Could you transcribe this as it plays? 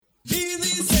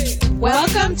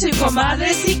Welcome to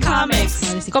Comadres y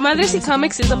Comics. Comadres y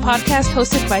Comics is a podcast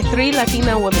hosted by three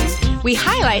Latina women. We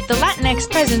highlight the Latinx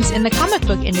presence in the comic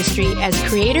book industry as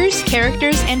creators,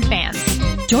 characters, and fans.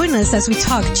 Join us as we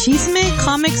talk chisme,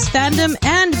 comics, fandom,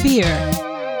 and beer.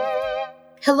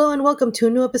 Hello and welcome to a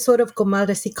new episode of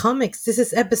Comadres y Comics. This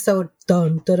is episode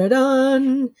dun, dun, dun,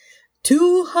 dun,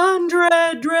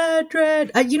 200.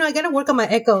 Dread. I gotta work on my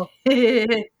echo.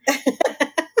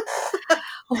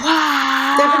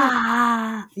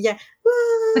 Wow. Yeah.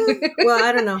 Well,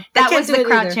 I don't know. That was the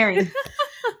crowd cheering.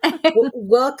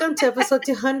 Welcome to episode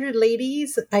 200,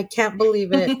 ladies. I can't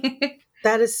believe it.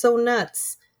 That is so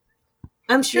nuts.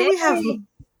 I'm sure we have...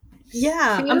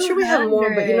 Yeah, 200. I'm sure we have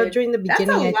more, but during the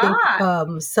beginning, I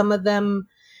think some of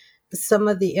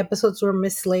the episodes were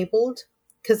mislabeled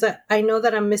because I know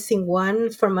that I'm missing one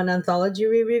from an anthology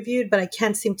we reviewed, but I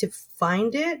can't seem to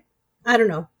find it. I don't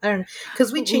know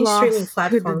because we changed streaming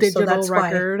platforms, so that's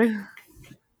record. Why.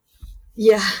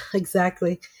 Yeah,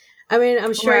 exactly. I mean,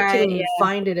 I'm sure I can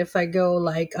find it if I go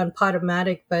like on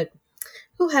Podomatic, but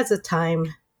who has the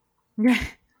time?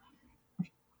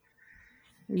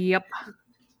 Yep.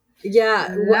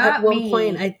 Yeah, at one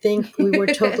point, I think we were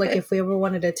told like if we ever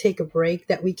wanted to take a break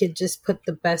that we could just put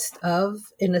the best of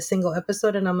in a single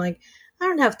episode. And I'm like, I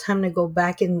don't have time to go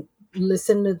back and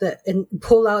listen to and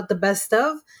pull out the best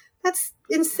of. That's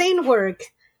insane work.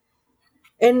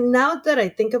 And now that I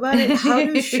think about it, how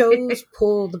do shows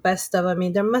pull the best of? I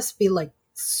mean, there must be like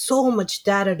so much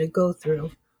data to go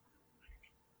through.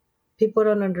 People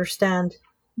don't understand.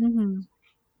 Mm-hmm.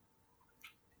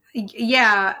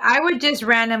 Yeah, I would just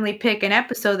randomly pick an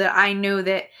episode that I knew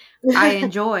that I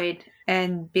enjoyed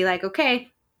and be like, okay.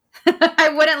 I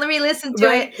wouldn't re-listen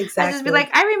to it. Exactly. I'd just be like,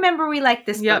 I remember we liked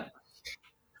this book.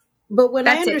 But when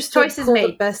I understood pull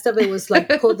the best of, it was like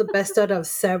pull the best out of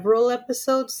several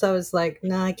episodes. So I was like,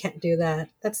 no, I can't do that.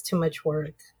 That's too much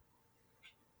work.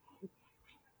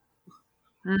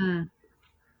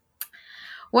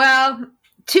 Well,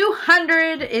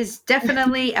 200 is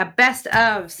definitely a best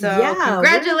of. So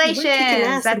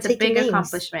congratulations. That's a big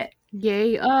accomplishment.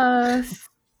 Yay us.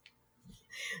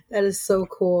 That is so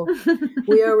cool.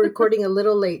 We are recording a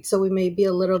little late, so we may be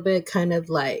a little bit kind of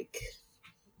like...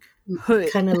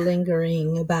 kind of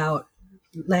lingering about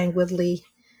languidly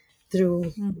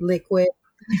through liquid.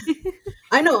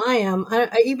 I know I am.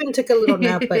 I even took a little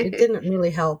nap, but it didn't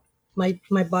really help. My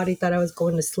body thought I was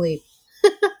going to sleep.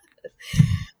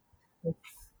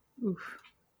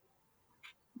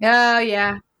 Oh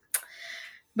yeah,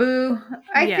 boo.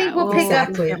 I think we'll pick up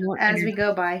as we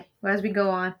go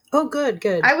on. Oh, good.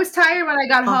 I was tired when I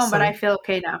got home, but I feel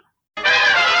okay now.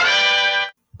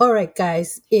 All right,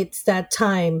 guys, it's that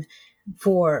time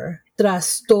for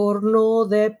Trastorno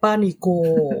de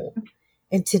Pánico.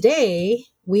 And today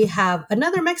we have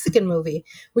another Mexican movie,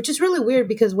 which is really weird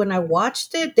because when I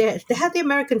watched it, they had the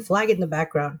American flag in the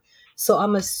background. So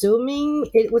I'm assuming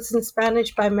it was in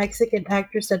Spanish by Mexican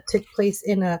actors that took place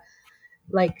in a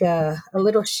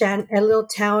little town,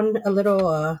 a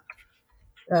little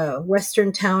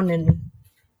western town in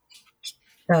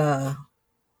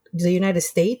the United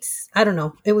States. I don't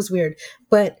know. It was weird.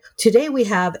 But today we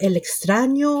have El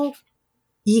Extraño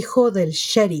Hijo del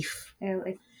Sheriff.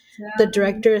 The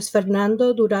director is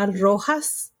Fernando Duran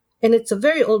Rojas. And it's a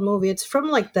very old movie. It's from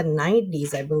like the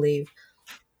 90s, I believe.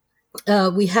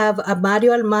 We have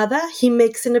Mario Almada. He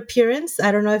makes an appearance.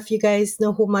 I don't know if you guys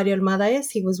know who Mario Almada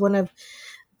is. He was one of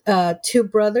two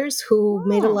brothers who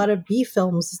made a lot of B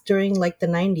films during like the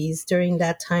 90s, during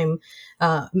that time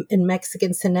in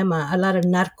Mexican cinema. A lot of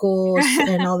narcos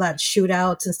and all that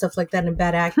shootouts and stuff like that and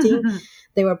bad acting.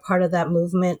 They were part of that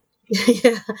movement.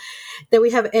 Yeah. Then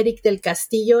we have Eric del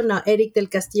Castillo. Now, Eric del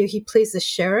Castillo, he plays the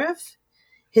sheriff.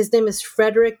 His name is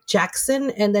Frederick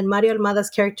Jackson. And then Mario Almada's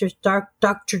character is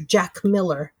Dr. Jack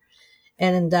Miller.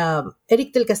 And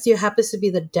Eric del Castillo happens to be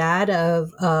the dad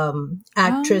of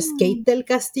actress Kate del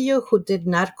Castillo, who did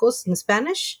Narcos in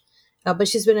Spanish. But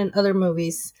she's been in other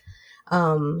movies.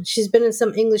 She's been in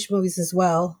some English movies as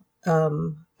well.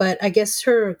 But I guess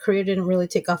her career didn't really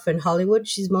take off in Hollywood.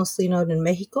 She's mostly known in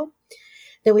Mexico.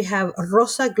 Then we have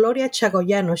Rosa Gloria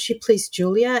Chagoyano. She plays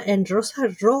Julia. And Rosa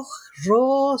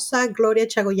Gloria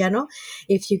Chagoyano,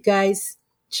 if you guys...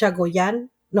 Chagoyan.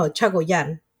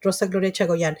 Rosa Gloria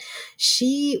Chagoyan.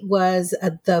 She was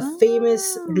the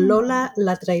famous Lola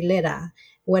La Trailera.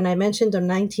 When I mentioned the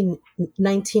 1980s,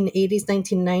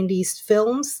 1990s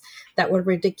films that were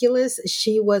ridiculous,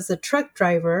 she was a truck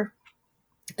driver,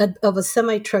 of a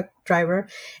semi-truck driver,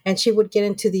 and she would get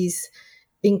into these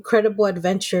incredible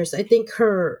adventures. I think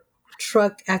her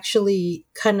truck actually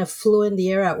kind of flew in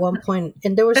the air at one point,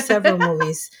 and there were several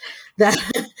movies that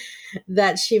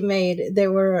that she made. They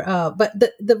were, but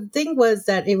the thing was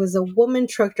that it was a woman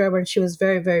truck driver, and she was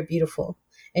very, very beautiful,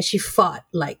 and she fought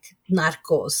like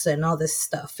narcos and all this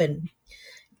stuff, and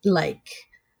like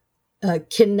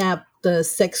kidnapped the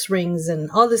sex rings and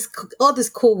all this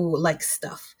cool like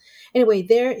stuff. Anyway,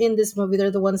 they're in this movie.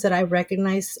 They're the ones that I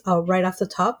recognize right off the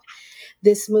top.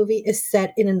 This movie is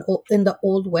set in in the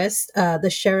Old West. The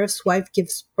sheriff's wife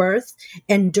gives birth,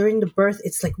 and during the birth,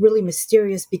 it's like really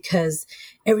mysterious because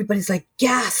everybody's like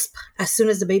gasp as soon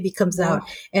as the baby comes out,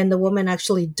 and the woman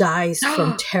actually dies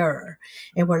from terror.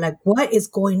 And we're like, what is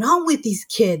going on with these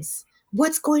kids?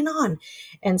 What's going on?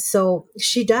 And so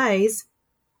she dies,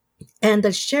 and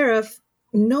the sheriff.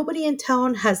 Nobody in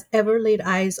town has ever laid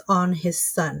eyes on his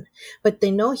son, but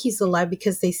they know he's alive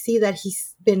because they see that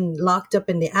he's been locked up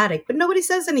in the attic, but nobody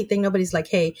says anything. Nobody's like,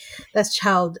 hey, that's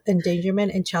child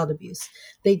endangerment and child abuse.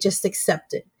 They just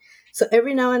accept it. So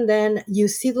every now and then you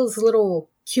see this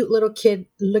cute little kid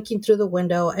looking through the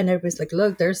window, and everybody's like,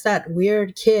 look, there's that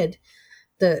weird kid,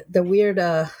 the weird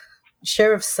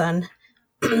sheriff's son.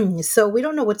 So we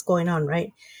don't know what's going on,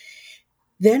 right?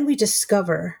 Then we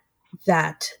discover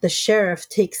that the sheriff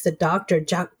takes the Dr.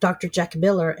 Jack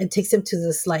Miller, and takes him to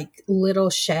this like little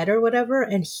shed or whatever,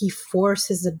 and he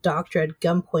forces the doctor at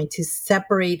gunpoint to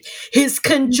separate his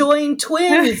conjoined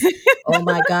twins. Oh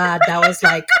my God, that was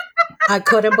like, I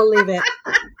couldn't believe it.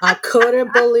 I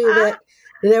couldn't believe it.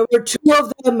 There were two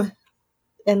of them,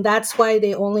 and that's why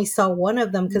they only saw one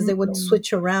of them, because they would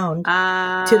switch around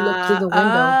to look through the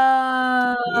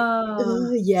window.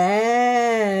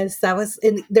 Yes, that was.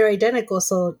 They're identical,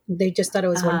 so they just thought it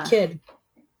was one kid.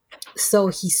 So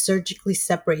he surgically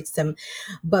separates them,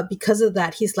 but because of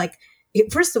that, he's like,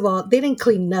 first of all, they didn't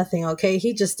clean nothing. Okay,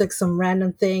 he just took some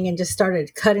random thing and just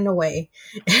started cutting away,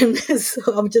 and so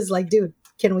I'm just like, dude,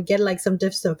 can we get like some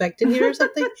disinfectant here or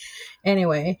something?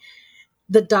 Anyway,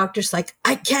 the doctor's like,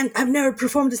 I can't. I've never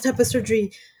performed this type of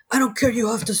surgery. I don't care. You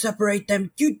have to separate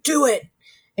them. You do it.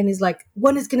 And he's like,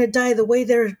 one is going to die the way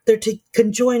they're to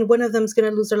conjoin. One of them's going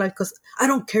to lose their life. Because I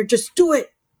don't care. Just do it.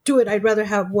 Do it. I'd rather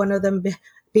have one of them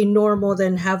be normal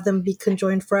than have them be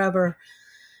conjoined forever.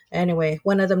 Anyway,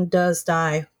 one of them does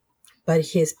die, but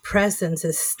his presence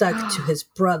is stuck to his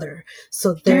brother.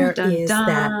 So there is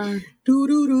that.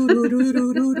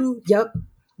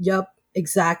 Yep.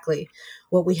 Exactly.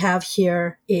 What we have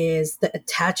here is the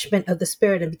attachment of the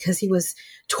spirit. And because he was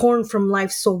torn from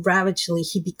life so ravagely,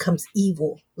 he becomes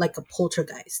evil, like a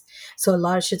poltergeist. So a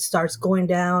lot of shit starts going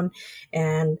down.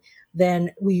 And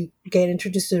then we get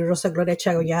introduced to Rosa Gloria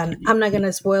Chagoyan. I'm not going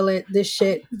to spoil it. This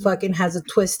shit fucking has a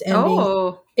twist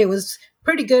ending. It was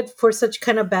pretty good for such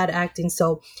kind of bad acting.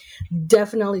 So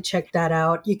definitely check that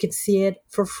out. You can see it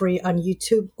for free on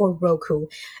YouTube or Roku.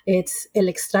 It's El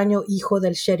Extraño Hijo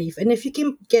del Sheriff. And if you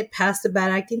can get past the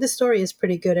bad acting, the story is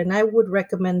pretty good. And I would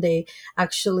recommend they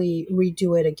actually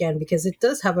redo it again, because it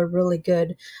does have a really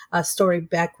good story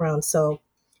background. So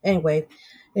anyway,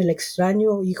 El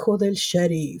Extraño Hijo del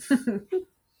Sheriff.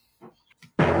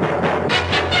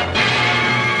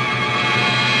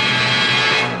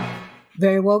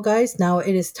 Very well, guys. Now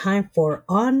it is time for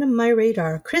On My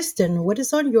Radar. Kristen, what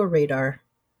is on your radar?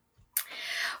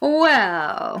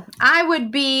 Well, I would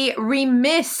be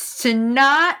remiss to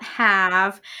not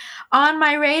have on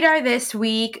my radar this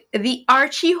week the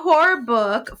Archie horror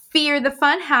book, Fear the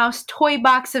Funhouse Toy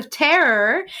Box of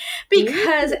Terror,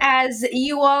 because as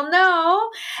you all know,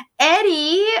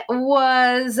 Eddie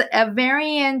was a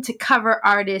variant cover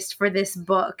artist for this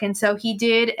book. And so he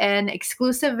did an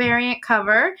exclusive variant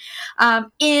cover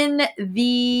in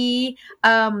the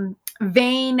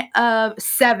vein of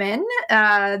Seven.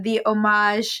 The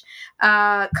homage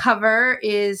cover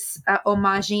is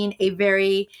homaging a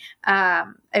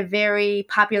very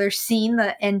popular scene,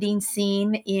 the ending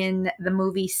scene in the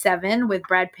movie Seven with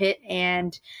Brad Pitt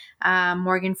and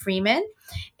Morgan Freeman.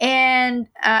 And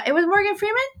it was Morgan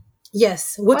Freeman?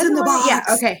 Yes. What's in the box? Yeah,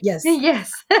 okay. Yes.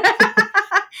 Yes.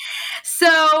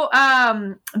 So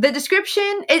the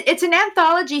description, it's an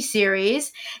anthology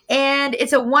series, and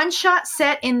it's a one-shot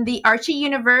set in the Archie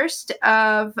universe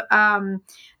of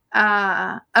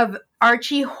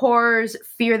Archie Horror's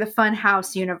Fear the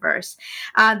Funhouse universe.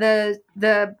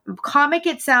 The comic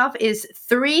itself is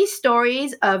 3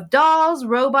 stories of dolls,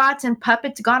 robots, and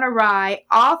puppets gone awry,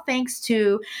 all thanks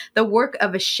to the work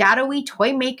of a shadowy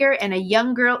toy maker and a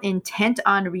young girl intent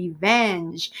on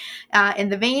revenge. In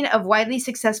the vein of widely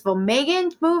successful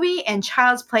Megan movie and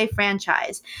Child's Play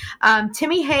franchise.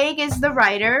 Timmy Haig is the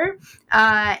writer,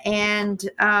 and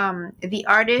the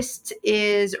artist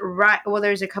is,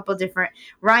 there's a couple different,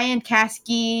 Ryan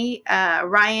Kasky,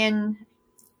 Ryan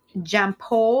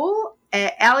Jampol,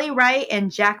 Ellie Wright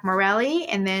and Jack Morelli,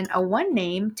 and then a one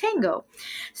named Tango.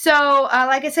 So,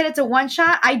 like I said, it's a one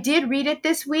shot. I did read it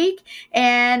this week,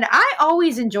 and I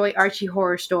always enjoy Archie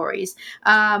horror stories.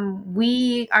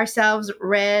 We ourselves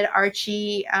read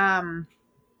Archie.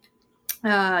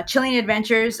 Chilling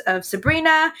Adventures of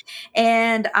Sabrina,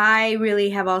 and I really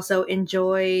have also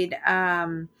enjoyed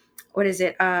what is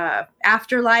it,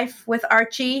 Afterlife with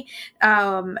Archie,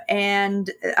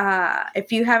 and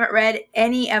if you haven't read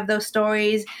any of those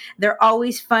stories, they're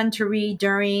always fun to read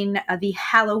during the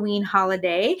Halloween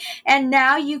holiday. And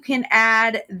now you can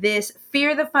add this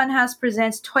Fear the Funhouse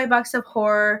presents Toy Box of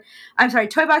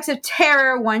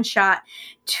Terror one shot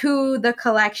to the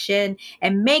collection,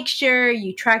 and make sure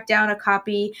you track down a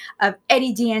copy of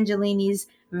Eddie D'Angelini's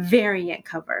variant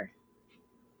cover.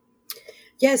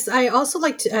 Yes, I also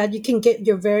like to add, you can get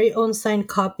your very own signed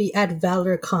copy at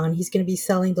ValorCon. He's going to be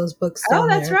selling those books down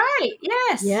there. Oh, that's right.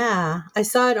 Yes. Yeah, I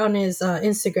saw it on his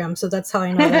Instagram, so that's how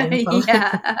I know that info.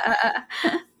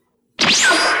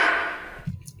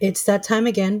 It's that time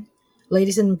again.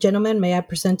 Ladies and gentlemen, may I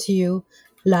present to you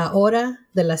La Hora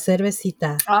de la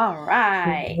Cervecita. All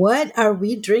right. What are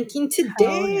we drinking today?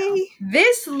 Oh, no.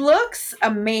 This looks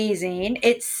amazing.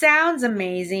 It sounds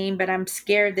amazing, but I'm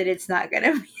scared that it's not going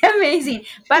to be amazing.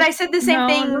 But I said the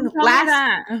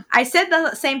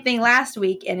same thing last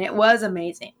week, and it was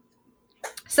amazing.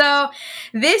 So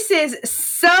this is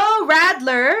So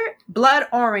Radler Blood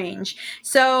Orange.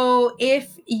 So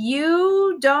if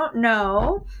you don't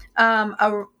know,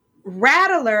 a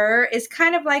Rattler is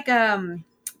kind of like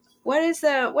what's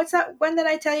that one that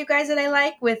I tell you guys that I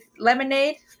like with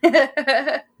lemonade?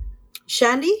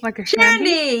 Shandy? Like a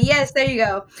shandy. Yes, there you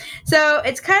go. So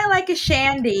it's kind of like a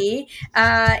shandy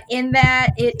in that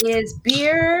it is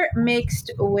beer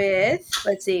mixed with,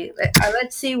 let's see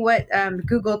what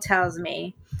Google tells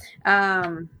me.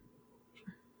 Oops.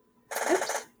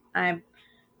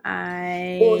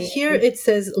 Well, here it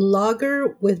says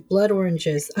lager with blood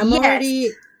oranges. I'm already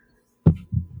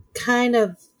kind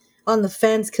of on the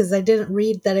fence because I didn't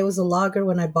read that it was a lager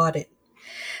when I bought it.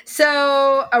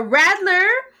 So a Radler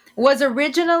was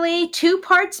originally 2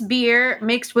 parts beer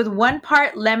mixed with 1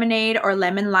 part lemonade or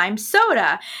lemon lime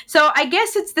soda. So I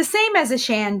guess it's the same as a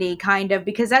shandy, kind of,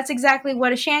 because that's exactly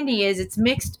what a shandy is. It's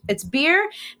beer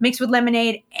mixed with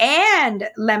lemonade and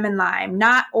lemon lime,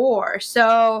 not or.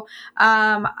 So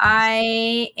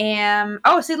see,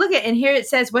 look at, and here it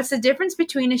says, what's the difference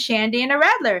between a shandy and a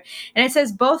Radler? And it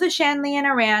says both a shandy and a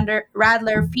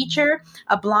Radler feature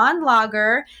a blonde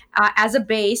lager as a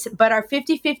base, but are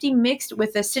 50-50 mixed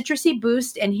with a citrusy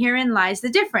boost, and herein lies the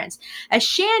difference. A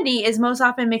shandy is most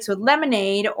often mixed with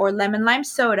lemonade or lemon lime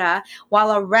soda,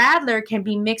 while a Radler can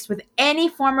be mixed with any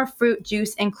form of fruit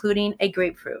juice, including a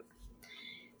grapefruit.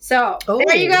 So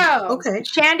there you go. Okay.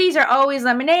 Shandies are always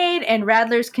lemonade, and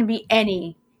Radlers can be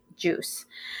any juice.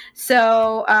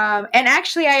 So, and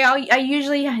actually, I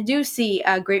usually do see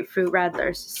grapefruit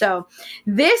Radlers. So,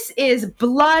 this is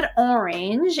blood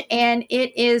orange, and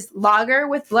it is lager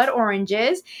with blood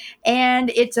oranges, and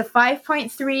it's a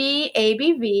 5.3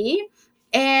 ABV.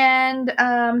 And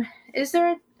is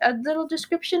there a little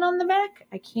description on the back?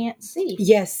 I can't see.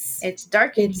 Yes. It's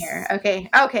dark in here. Okay.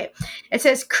 It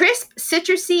says crisp,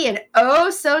 citrusy, and oh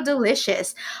so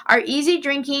delicious. Our easy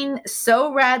drinking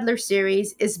So Radler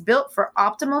series is built for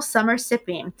optimal summer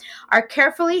sipping. Our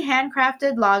carefully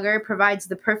handcrafted lager provides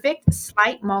the perfect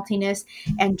slight maltiness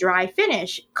and dry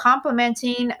finish,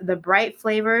 complementing the bright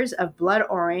flavors of blood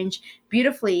orange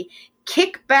beautifully.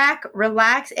 Kick back,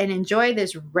 relax, and enjoy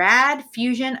this rad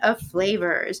fusion of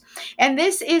flavors. And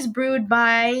this is brewed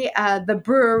by the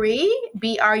brewery,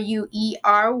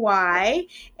 Breury.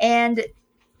 And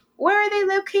where are they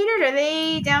located? Are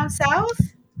they down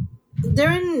south?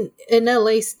 They're in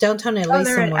LA, downtown LA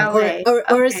somewhere. In LA.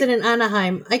 Or is it in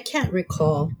Anaheim? I can't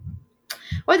recall.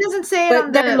 Well, it doesn't say it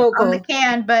on the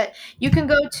can, but you can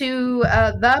go to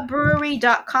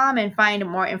thebrewery.com and find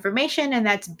more information, and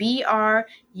that's BRUERY.com.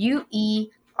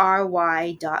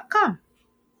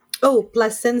 Oh,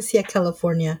 Placencia,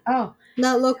 California. Oh.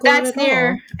 Not local that's at all. That's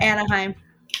near Anaheim.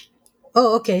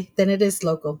 Oh, okay. Then it is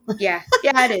local. Yeah,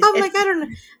 it is. I'm like, I don't know.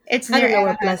 It's near I don't know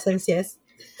Anaheim. where Placencia is.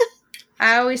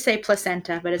 I always say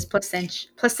placenta, but it's placentia.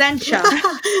 Placenta.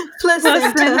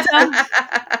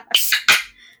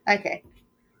 Okay.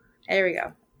 There we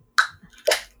go.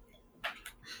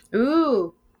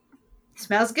 Ooh.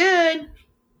 Smells good.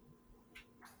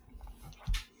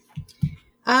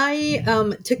 I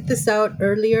took this out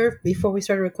earlier before we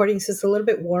started recording, so it's a little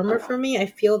bit warmer for me. I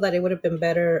feel that it would have been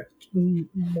better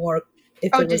more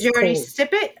if it was did you already cold.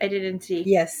 sip it? I didn't see.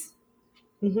 Yes.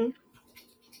 Mm-hmm.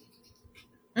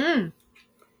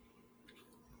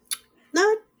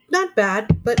 Not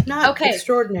bad, but not Okay.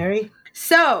 extraordinary.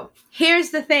 So here's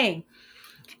the thing.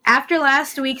 After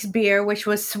last week's beer, which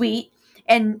was sweet,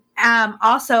 and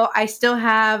also I still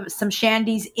have some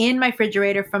shandies in my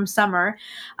refrigerator from summer.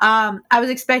 I was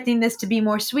expecting this to be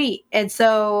more sweet, and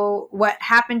so what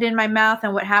happened in my mouth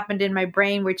and what happened in my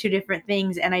brain were two different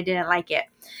things, and I didn't like it.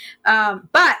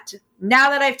 But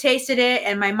now that I've tasted it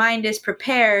and my mind is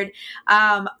prepared,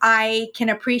 I can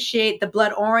appreciate the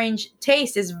blood orange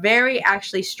taste is very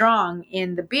actually strong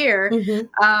in the beer,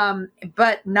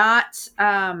 but not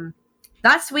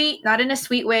sweet, not in a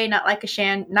sweet way, not like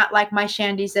not like my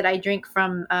shandies that I drink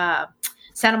from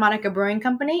Santa Monica Brewing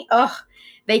Company. Ugh,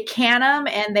 they can them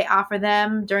and they offer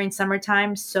them during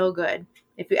summertime. So good.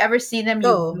 If you ever see them,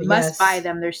 you must buy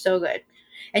them. They're so good,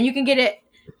 and you can get it.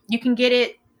 You can get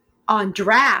it on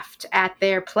draft at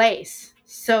their place.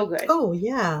 So good. Oh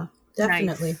yeah,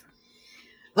 definitely.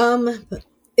 Nice.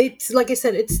 It's like I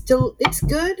said, it's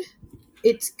good.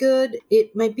 It's good.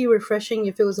 It might be refreshing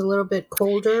if it was a little bit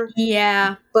colder.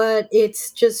 Yeah. But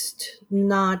it's just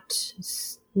not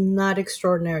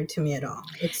extraordinary to me at all.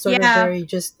 It's sort of very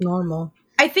just normal.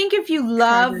 I think if you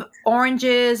love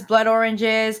oranges, blood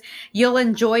oranges, you'll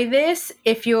enjoy this.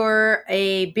 If you're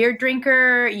a beer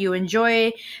drinker, you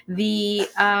enjoy the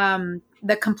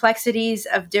complexities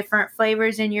of different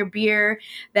flavors in your beer,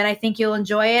 then I think you'll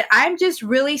enjoy it. I'm just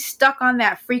really stuck on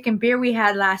that freaking beer we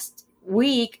had last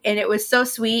week, and it was so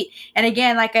sweet. And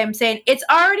again, like I'm saying, it's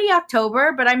already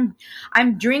October, but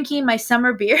I'm drinking my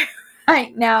summer beer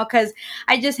right now because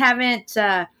I just haven't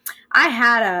I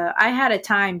had a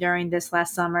time during this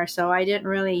last summer, so I didn't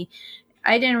really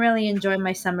enjoy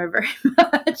my summer very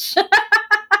much.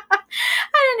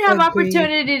 I didn't have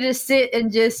opportunity to sit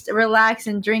and just relax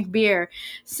and drink beer.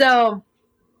 So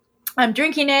I'm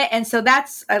drinking it, and so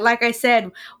that's like I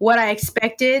said, what I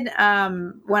expected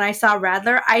when I saw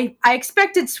Radler. I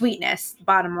expected sweetness,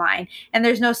 bottom line, and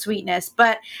there's no sweetness.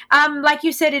 But like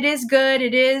you said, it is good.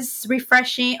 It is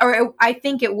refreshing, I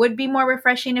think it would be more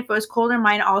refreshing if it was colder.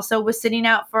 Mine also was sitting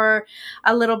out for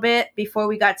a little bit before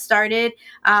we got started.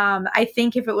 I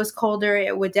think if it was colder,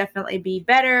 it would definitely be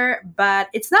better. But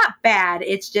it's not bad.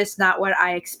 It's just not what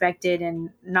I expected, and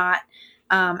not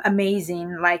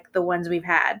amazing like the ones we've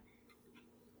had.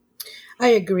 I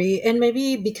agree. And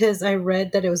maybe because I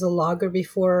read that it was a lager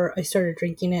before I started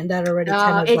drinking it, and that already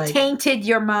kind of tainted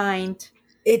your mind.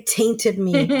 It tainted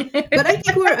me. But I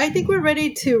think we're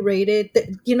ready to rate it.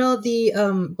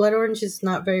 The blood orange is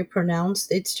not very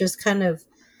pronounced. It's just kind of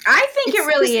I think it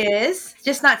really is.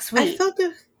 Just not sweet. I felt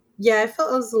it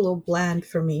was a little bland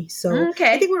for me. So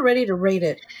I think we're ready to rate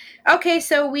it. Okay,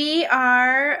 so we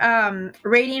are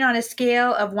rating on a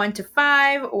scale of 1 to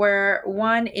 5, where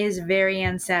 1 is very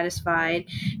unsatisfied,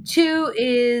 2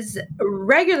 is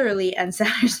regularly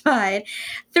unsatisfied,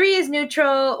 3 is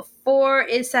neutral, 4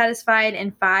 is satisfied,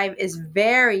 and 5 is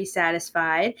very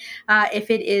satisfied.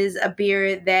 If it is a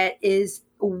beer that is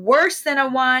worse than a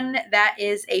 1, that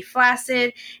is a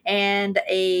flaccid, and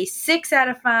a 6 out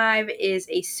of 5 is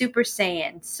a super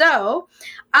saiyan. So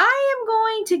I am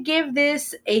going to give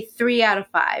this a 3 out of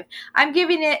 5. I'm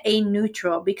giving it a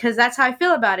neutral because that's how I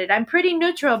feel about it. I'm pretty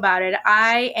neutral about it.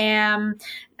 I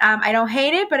don't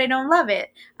hate it, but I don't love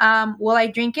it. Will I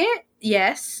drink it?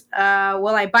 Yes.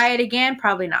 Will I buy it again?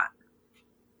 Probably not.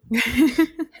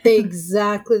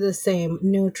 Exactly the same.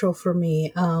 Neutral for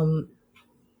me.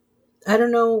 I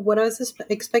don't know what I was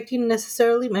expecting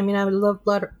necessarily. I mean, I would love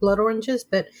blood oranges,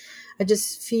 but I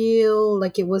just feel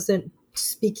like it wasn't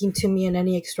speaking to me in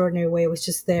any extraordinary way. It was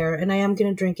just there, and I am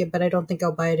going to drink it, but I don't think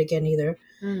I'll buy it again either.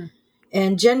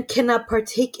 And Jen cannot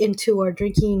partake into our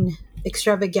drinking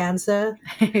extravaganza,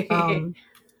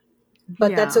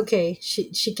 but that's okay.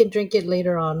 She can drink it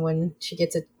later on when she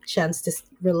gets a chance to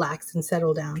relax and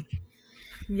settle down.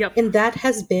 Yep. And that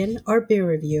has been our beer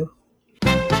review.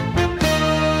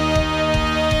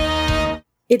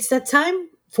 It's that time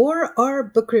for our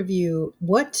book review.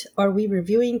 What are we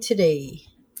reviewing today?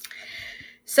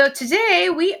 So today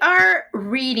we are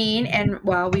reading,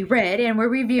 we read and we're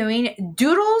reviewing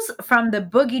Doodles from the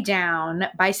Boogie Down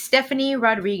by Stephanie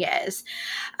Rodriguez.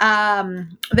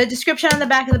 The description on the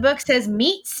back of the book says,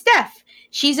 meet Steph.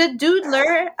 She's a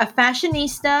doodler, a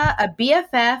fashionista, a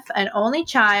BFF, an only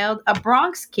child, a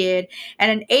Bronx kid,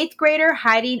 and an 8th grader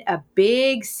hiding a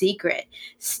big secret.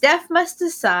 Steph must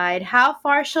decide how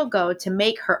far she'll go to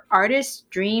make her artist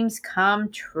dreams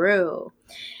come true.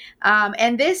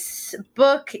 And this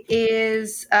book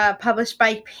is published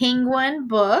by Penguin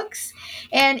Books,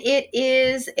 and it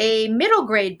is a middle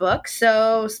grade book,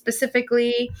 so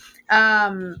specifically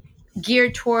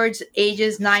geared towards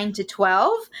ages 9 to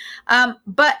 12.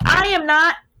 But I am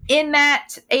not in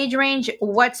that age range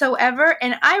whatsoever.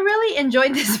 And I really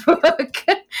enjoyed this book.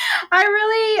 I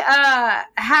really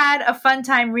had a fun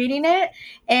time reading it.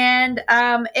 And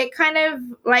it kind of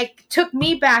like took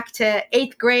me back to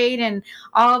 8th grade and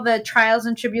all the trials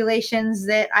and tribulations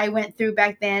that I went through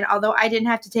back then. Although I didn't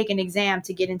have to take an exam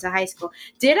to get into high school.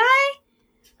 Did I?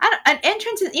 An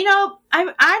entrance,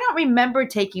 I don't remember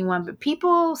taking one, but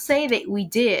people say that we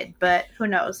did, but who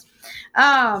knows?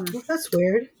 Well, that's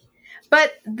weird.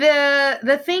 But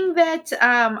the thing that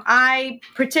I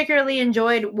particularly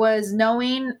enjoyed was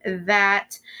knowing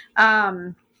that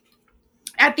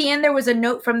at the end there was a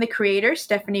note from the creator,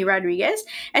 Stephanie Rodriguez,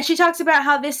 and she talks about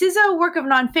how this is a work of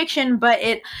nonfiction, but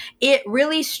it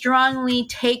really strongly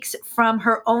takes from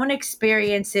her own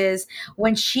experiences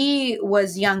when she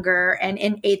was younger and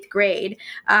in 8th grade.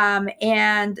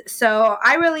 And so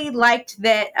I really liked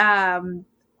that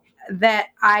that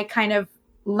I kind of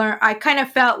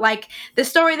felt like the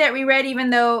story that we read, even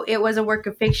though it was a work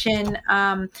of fiction,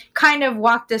 kind of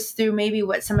walked us through maybe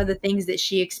what some of the things that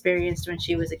she experienced when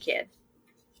she was a kid.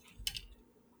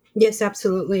 Yes,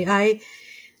 absolutely.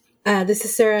 This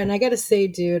is Sarah, and I gotta say,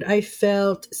 dude, I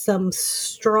felt some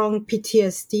strong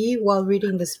PTSD while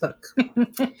reading this book.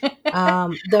 I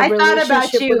thought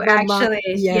about you, actually.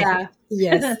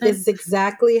 Yes, it's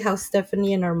exactly how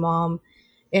Stephanie and her mom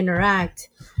interact.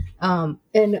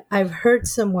 And I've heard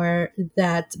somewhere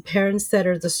that parents that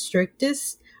are the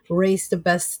strictest raise the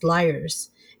best liars,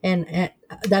 and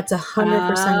that's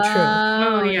 100% true.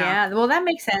 Oh, yeah. Well, that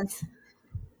makes sense.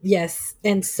 Yes.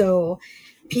 And so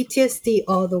PTSD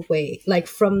all the way, like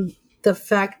from the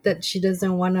fact that she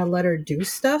doesn't want to let her do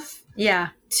stuff. Yeah.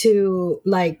 To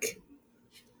like,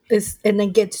 and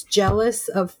then gets jealous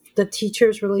of the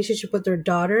teacher's relationship with their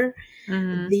daughter.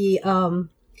 Mm-hmm.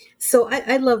 So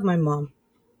I love my mom,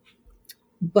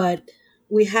 but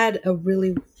we had a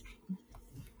really,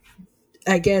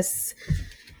 I guess,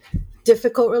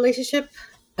 difficult relationship.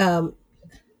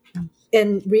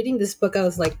 And reading this book, I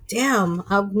was like, damn,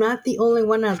 I'm not the only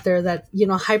one out there that,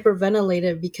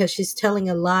 hyperventilated because she's telling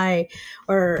a lie,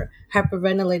 or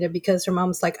hyperventilated because her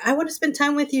mom's like, I want to spend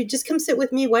time with you. Just come sit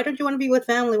with me. Why don't you want to be with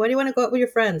family? Why do you want to go out with your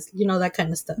friends? That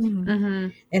kind of stuff. Mm-hmm.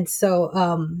 And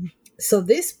so, so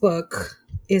this book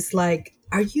is like,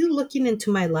 are you looking into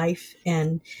my life?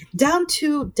 And down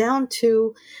to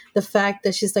the fact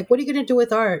that she's like, what are you going to do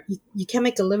with art? You can't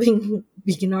make a living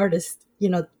being an artist,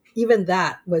 Even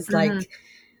that was like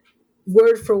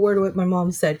word for word what my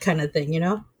mom said, kind of thing,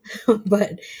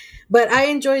 but I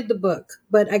enjoyed the book,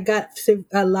 but I got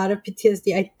a lot of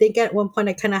PTSD. I think at one point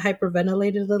I kind of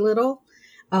hyperventilated a little,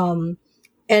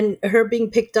 and her being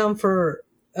picked on for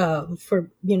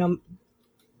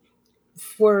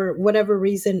whatever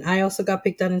reason. I also got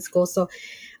picked on in school. So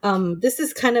this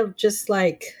is kind of just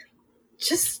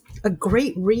a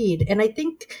great read. And I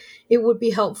think it would be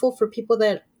helpful for people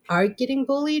that are getting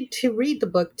bullied to read the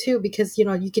book too, because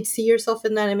you could see yourself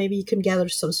in that, and maybe you can gather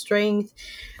some strength,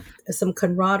 some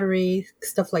camaraderie,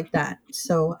 stuff like that.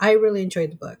 So I really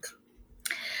enjoyed the book.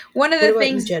 One of the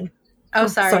things, Jen?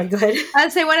 Sorry, go ahead.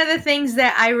 I'd say one of the things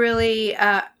that I really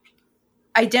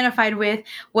identified with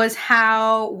was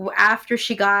how after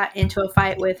she got into a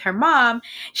fight with her mom,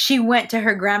 she went to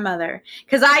her grandmother,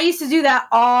 because I used to do that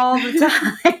all the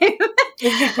time.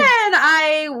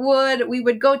 And we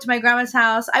would go to my grandma's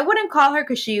house. I wouldn't call her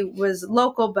because she was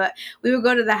local, but we would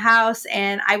go to the house,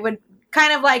 and I would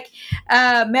kind of like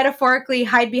metaphorically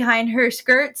hide behind her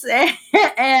skirts,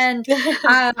 and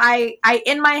I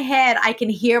in my head I can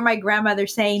hear my grandmother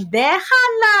saying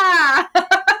 "Déjala."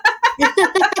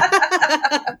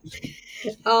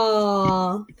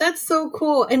 Oh, that's so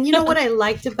cool. And you know what I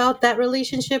liked about that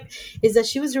relationship is that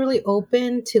she was really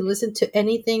open to listen to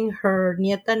anything her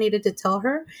nieta needed to tell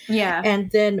her. Yeah. And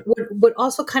then would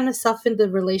also kind of soften the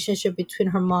relationship between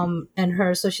her mom and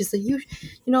her. So she said,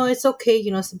 it's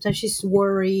okay. Sometimes she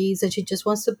worries and she just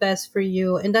wants the best for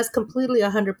you. And that's completely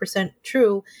 100%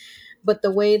 true. But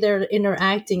the way they're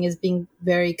interacting is being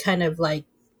very kind of like,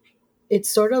 it's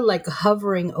sort of like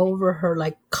hovering over her,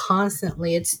 like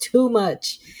constantly. It's too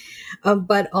much.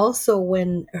 But also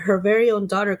when her very own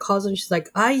daughter calls her, she's like,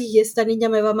 ay, esta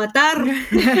niña me va a matar.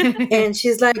 And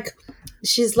she's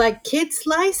like, kids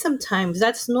lie sometimes.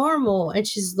 That's normal. And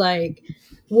she's like,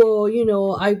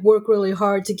 well, I work really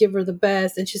hard to give her the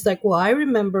best. And she's like, well, I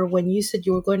remember when you said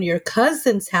you were going to your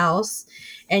cousin's house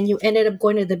and you ended up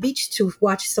going to the beach to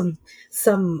watch some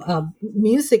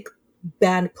music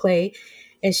band play.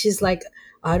 And she's like,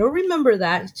 I don't remember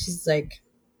that. She's like,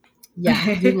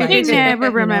 yeah, you like they never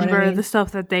remember the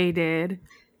stuff that they did.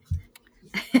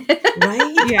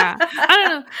 Right? Yeah. I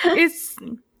don't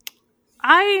know.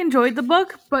 I enjoyed the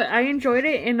book, but I enjoyed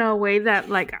it in a way that,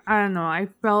 like, I don't know, I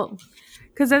felt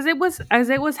because as it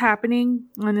was happening,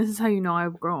 and this is how you know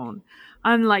I've grown.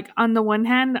 On the one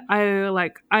hand,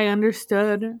 I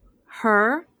understood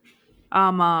her,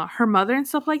 her mother and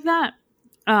stuff like that,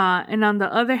 and on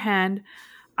the other hand,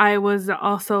 I was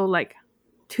also like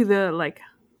to the like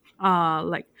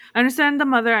I understand the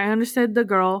mother, I understood the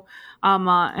girl, and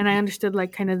I understood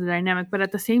like kind of the dynamic, but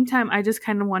at the same time, I just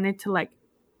kind of wanted to like.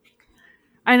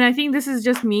 And I think this is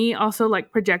just me also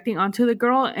like projecting onto the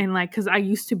girl and like because I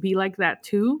used to be like that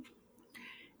too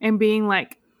and being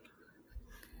like,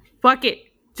 fuck it,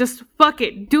 just fuck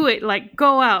it, do it, like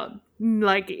go out.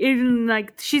 Like in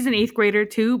like she's an eighth grader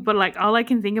too, but like all I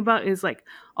can think about is like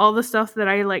all the stuff that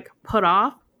I like put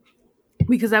off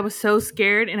because I was so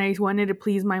scared and I wanted to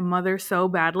please my mother so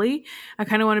badly. I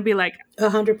kind of want to be like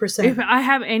 100%. if I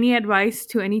have any advice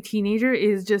to any teenager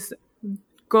is just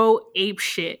go ape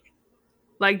shit.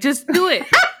 Like just do it.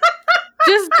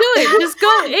 Just do it. Just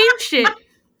go ape shit.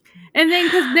 And then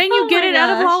because then you get it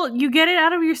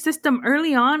out of your system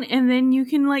early on, and then you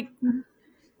can like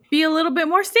be a little bit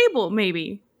more stable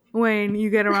maybe when you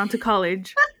get around to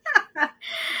college.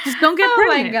 Just don't get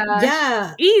pregnant. My gosh.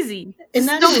 Yeah. Easy. And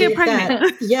Just don't get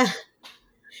pregnant. Yeah.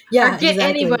 Yeah. Or get exactly.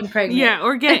 anyone pregnant. Yeah,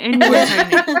 or get anyone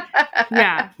pregnant.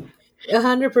 Yeah.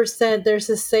 100%. There's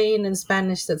a saying in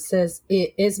Spanish that says,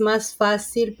 es más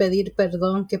fácil pedir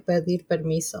perdón que pedir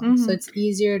permiso. Mm-hmm. So it's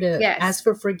easier to ask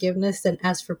for forgiveness than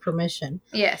ask for permission.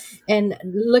 Yes. And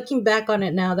looking back on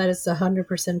it now, that is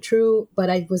 100% true.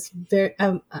 But I was very,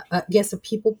 I guess, a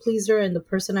people pleaser, and the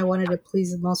person I wanted to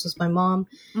please the most was my mom.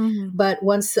 Mm-hmm. But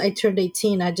once I turned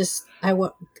 18, I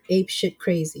went ape shit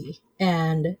crazy.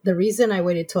 And the reason I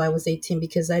waited till I was 18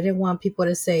 because I didn't want people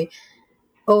to say,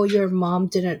 oh, your mom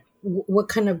didn't, what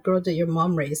kind of girl did your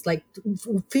mom raise? Like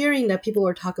fearing that people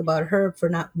would talk about her for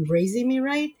not raising me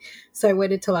right. So I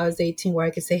waited till I was 18 where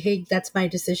I could say, hey, that's my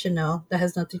decision now. That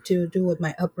has nothing to do with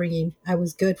my upbringing. I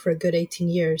was good for a good 18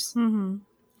 years. Mm-hmm.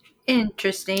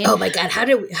 Interesting. Oh my God. How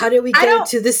did we get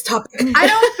into this topic? I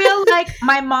don't feel like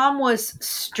my mom was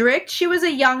strict. She was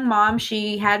a young mom.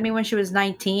 She had me when she was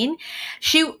 19.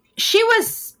 She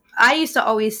was, I used to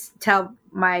always tell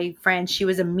my friends she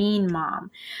was a mean mom.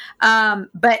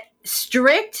 But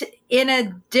strict in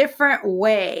a different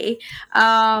way.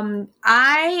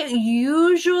 I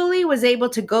usually was able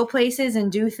to go places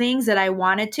and do things that I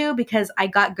wanted to because I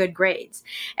got good grades.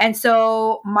 And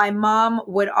so my mom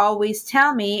would always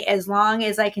tell me, as long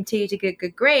as I continue to get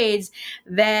good grades,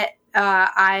 that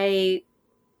I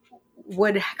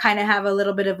would kind of have a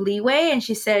little bit of leeway. And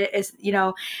she said,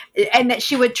 and that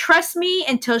she would trust me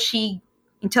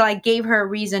until I gave her a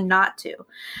reason not to.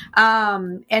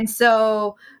 And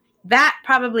so that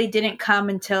probably didn't come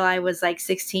until I was like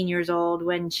 16 years old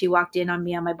when she walked in on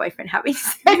me and my boyfriend having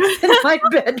sex in my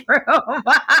bedroom.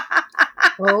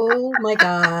 Oh my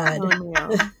God. Oh,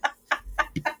 no.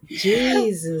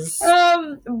 Jesus.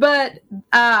 But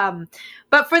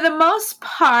for the most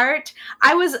part,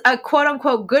 I was a quote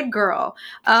unquote good girl.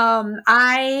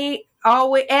 I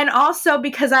always, and also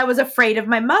because I was afraid of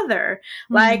my mother.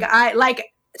 Like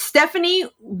Stephanie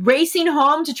racing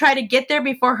home to try to get there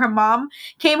before her mom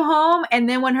came home, and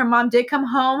then when her mom did come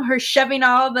home, her shoving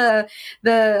all the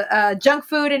junk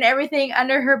food and everything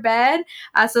under her bed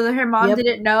so that her mom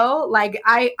didn't know. Like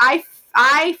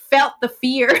I felt the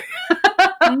fear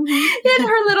in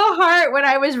her little heart when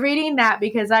I was reading that,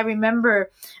 because I remember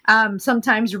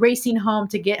sometimes racing home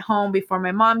to get home before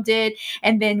my mom did,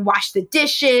 and then wash the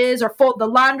dishes or fold the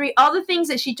laundry, all the things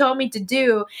that she told me to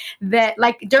do, that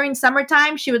like during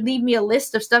summertime, she would leave me a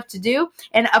list of stuff to do.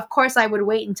 And of course I would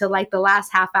wait until like the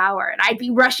last half hour, and I'd be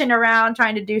rushing around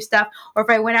trying to do stuff. Or if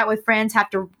I went out with friends, have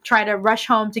to try to rush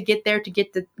home to get there to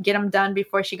get them done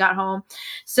before she got home.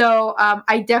 So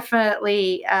I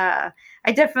definitely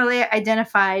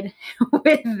identified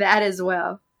with that as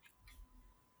well.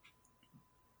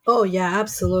 Oh, yeah,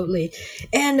 absolutely.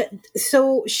 And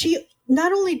so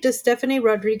not only does Stephanie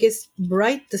Rodriguez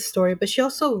write the story, but she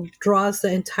also draws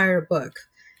the entire book.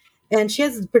 And she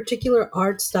has a particular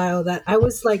art style that I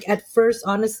was like, at first,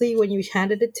 honestly, when you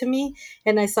handed it to me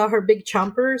and I saw her big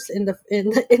chompers in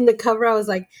the cover, I was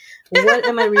like, what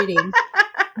am I reading?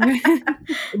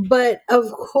 But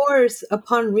of course,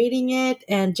 upon reading it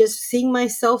and just seeing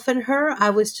myself in her, I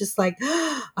was just like,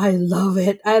 oh, I love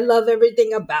it. I love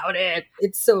everything about it.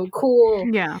 It's so cool.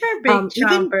 Yeah. Her big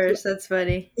chompers. That's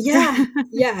funny. Yeah.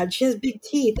 Yeah. She has big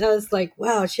teeth. I was like,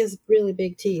 wow, she has really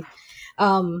big teeth.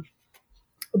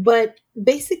 But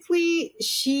basically,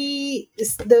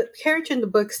 the character in the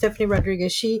book, Stephanie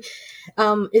Rodriguez, she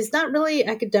is not really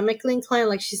academically inclined.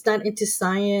 Like, she's not into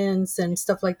science and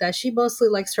stuff like that. She mostly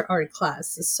likes her art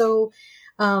class. So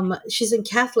she's in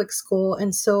Catholic school.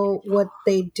 And so what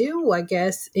they do, I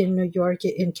guess, in New York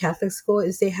in Catholic school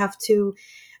is they have to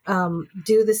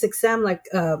do this exam, like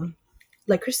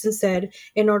Kristen said,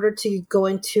 in order to go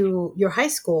into your high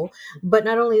school. But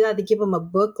not only that, they give them a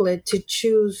booklet to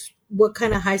choose what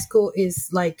kind of high school is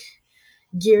like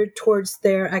geared towards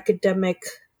their academic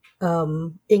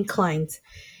inclines.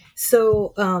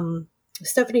 So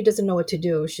Stephanie doesn't know what to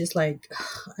do. She's like,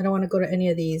 I don't want to go to any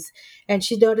of these. And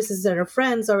she notices that her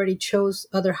friends already chose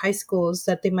other high schools,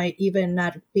 that they might even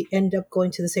not end up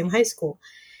going to the same high school.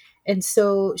 And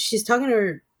so she's talking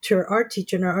to her art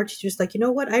teacher, and her art teacher's like, you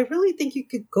know what? I really think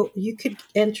you could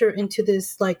enter into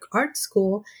this like art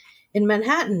school in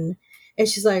Manhattan. And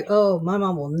she's like, oh, my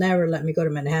mom will never let me go to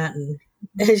Manhattan.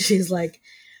 And she's like,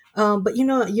 but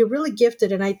you're really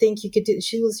gifted, and I think you could do.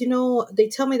 She goes, they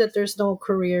tell me that there's no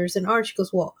careers in art. She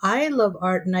goes, well, I love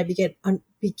art, and I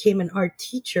became an art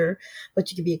teacher. But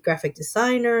you could be a graphic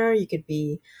designer. You could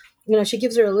be, she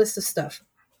gives her a list of stuff.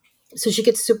 So she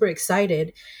gets super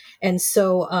excited, and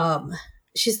so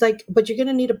she's like, but you're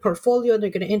gonna need a portfolio, and they're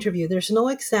gonna interview. There's no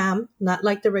exam, not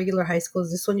like the regular high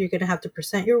schools. This one, you're gonna have to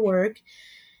present your work.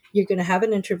 You're gonna have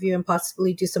an interview and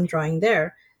possibly do some drawing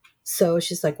there. So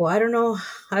she's like, well, I don't know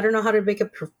how to make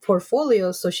a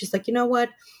portfolio. So she's like, you know what?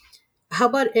 How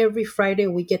about every Friday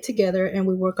we get together and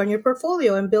we work on your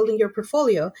portfolio and building your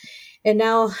portfolio? And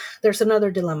now there's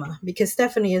another dilemma, because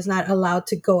Stephanie is not allowed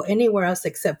to go anywhere else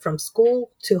except from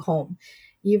school to home.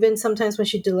 Even sometimes when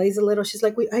she delays a little, she's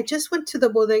like, I just went to the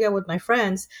bodega with my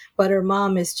friends, but her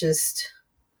mom is just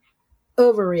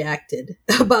overreacted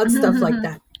about stuff like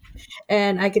that.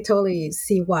 And I could totally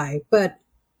see why. But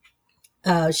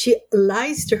she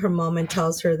lies to her mom and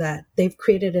tells her that they've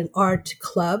created an art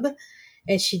club,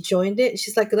 and she joined it.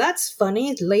 She's like, that's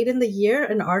funny. Late in the year,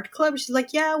 an art club. She's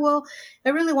like, yeah, well, I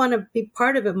really want to be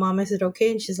part of it, Mom. I said, okay.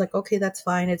 And she's like, okay, that's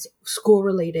fine. It's school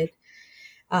related.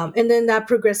 And then that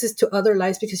progresses to other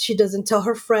lies, because she doesn't tell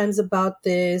her friends about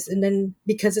this. And then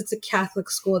because it's a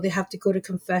Catholic school, they have to go to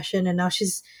confession. And now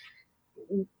she's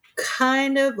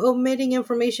kind of omitting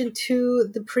information to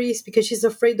the priest because she's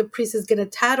afraid the priest is going to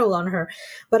tattle on her.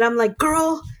 But I'm like,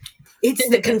 girl, it's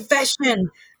the confession.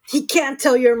 He can't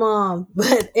tell your mom.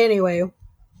 But anyway,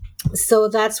 so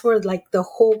that's where like the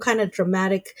whole kind of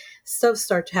dramatic stuff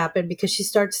starts to happen, because she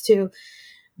starts to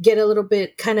get a little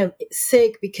bit kind of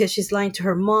sick because she's lying to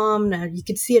her mom. Now you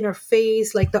can see in her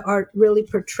face, like the art really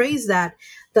portrays that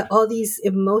all these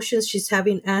emotions she's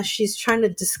having as she's trying to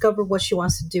discover what she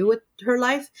wants to do with her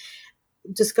life,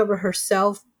 discover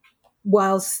herself,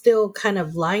 while still kind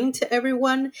of lying to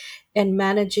everyone and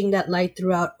managing that lie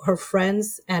throughout her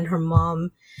friends and her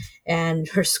mom and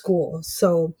her school.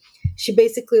 So she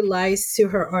basically lies to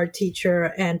her art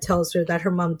teacher and tells her that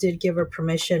her mom did give her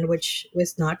permission, which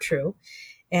was not true.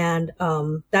 And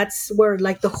that's where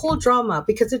like the whole drama,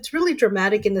 because it's really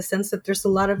dramatic in the sense that there's a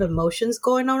lot of emotions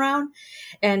going around,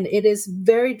 and it is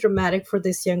very dramatic for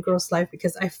this young girl's life,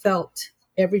 because I felt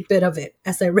every bit of it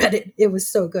as I read it. It was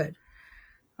so good.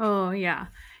 Oh yeah.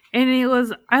 And it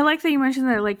was, I like that you mentioned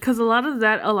that, like, because a lot of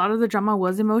the drama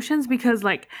was emotions, because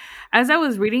like as I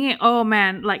was reading it, oh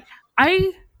man, like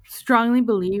I strongly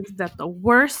believe that the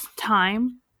worst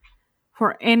time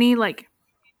for any like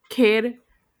kid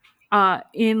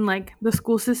in like the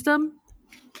school system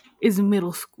is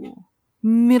middle school.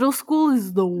 Middle school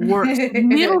is the worst.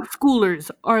 Middle schoolers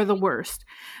are the worst,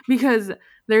 because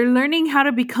they're learning how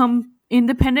to become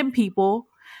independent people.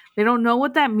 They don't know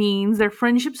what that means. Their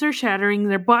friendships are shattering.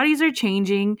 Their bodies are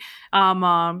changing.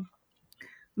 You're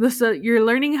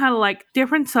learning how to like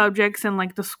different subjects, and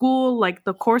like the school, like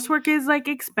the coursework is like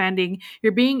expanding.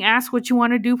 You're being asked what you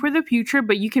want to do for the future,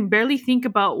 but you can barely think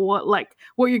about what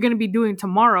you're going to be doing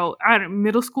tomorrow.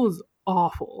 Middle school is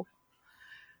awful.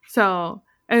 So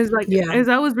as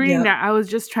I was reading that, I was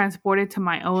just transported to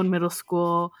my own middle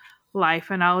school life,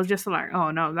 and I was just like,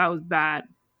 oh no, that was bad.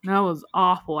 That was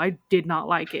awful. I did not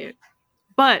like it.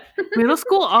 But middle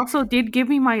school also did give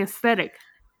me my aesthetic.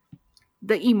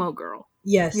 The emo girl.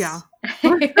 Yes. Yeah.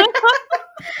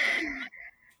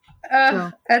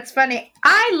 That's funny.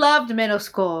 I loved middle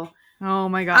school. Oh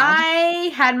my god.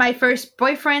 I had my first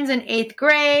boyfriends in 8th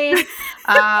grade.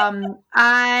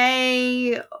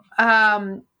 I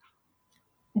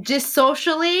just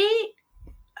socially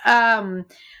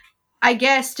I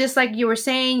guess just like you were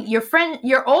saying, your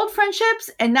old friendships,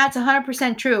 and that's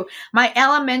 100% true. My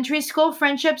elementary school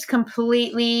friendships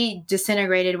completely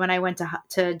disintegrated when I went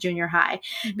to junior high,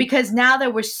 because now there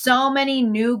were so many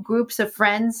new groups of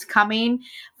friends coming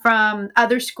from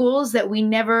other schools that we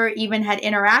never even had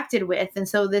interacted with. And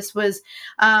so this was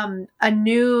a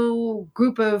new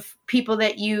group of people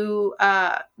that you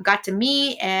got to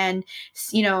meet and,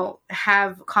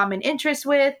 have common interests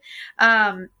with.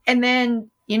 And then,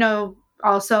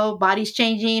 also bodies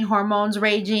changing, hormones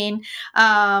raging.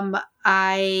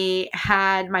 I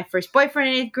had my first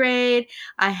boyfriend in 8th grade.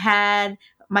 I had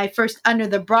my first under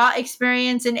the bra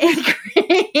experience in 8th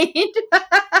grade.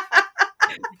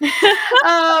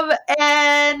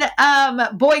 And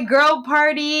boy girl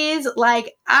parties.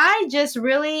 Like, I just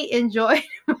really enjoyed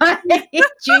my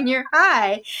junior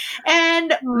high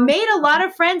and made a lot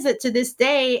of friends that to this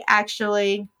day,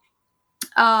 actually,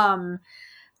 I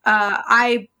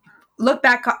look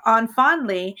back on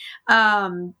fondly.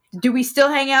 Do we still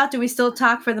hang out? Do we still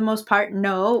talk? For the most part,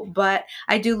 no, but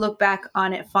I do look back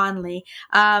on it fondly.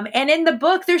 And in the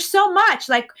book, there's so much.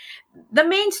 Like, the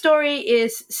main story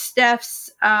is Steph's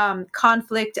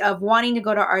conflict of wanting to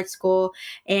go to art school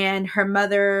and her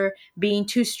mother being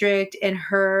too strict, and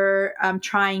her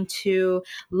trying to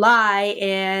lie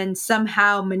and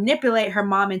somehow manipulate her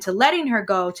mom into letting her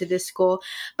go to this school.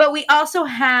 But we also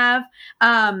have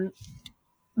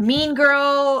mean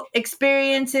girl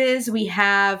experiences. We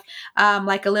have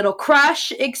like a little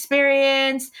crush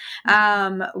experience.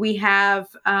 We have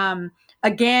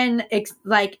again,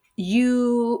 like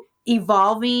you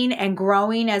evolving and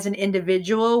growing as an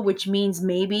individual, which means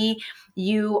maybe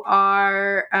you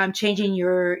are changing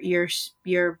your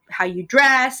how you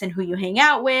dress and who you hang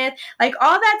out with. Like,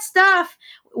 all that stuff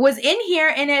was in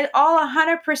here, and it all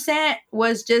 100%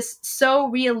 was just so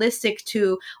realistic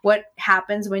to what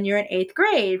happens when you're in 8th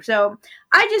grade. So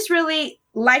I just really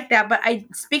like that. But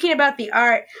speaking about the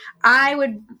art, I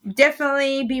would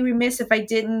definitely be remiss if I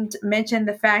didn't mention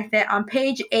the fact that on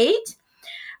page 8,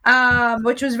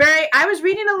 which was I was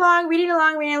reading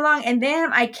along, and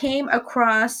then I came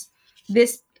across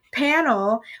this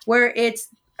panel where it's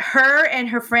her and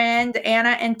her friend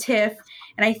Anna and Tiff,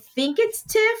 and I think it's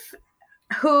Tiff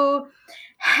who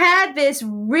had this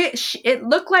rich, it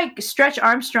looked like Stretch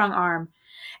Armstrong arm.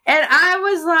 And I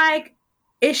was like,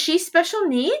 is she special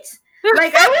needs?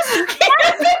 Like, I was looking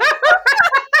at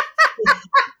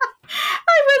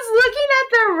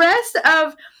the rest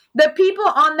of the people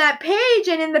on that page,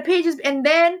 and in the pages, and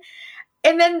then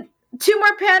 2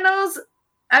 more panels.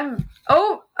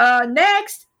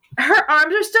 Next, her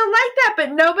arms are still like that,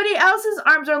 but nobody else's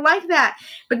arms are like that.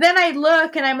 But then I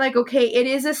look and I'm like, okay, it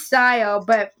is a style,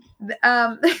 but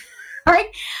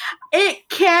like, it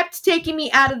kept taking me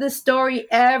out of the story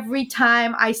every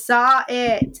time I saw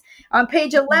it. On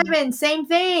page 11, same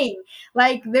thing.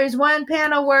 Like, there's one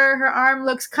panel where her arm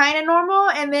looks kind of normal,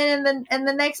 and then in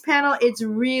the next panel, it's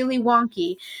really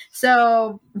wonky.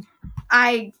 So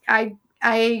I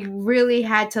really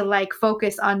had to like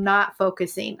focus on not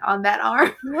focusing on that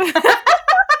arm.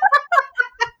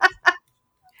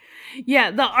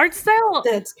 Yeah, the art style.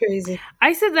 That's crazy.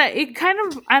 I said that it kind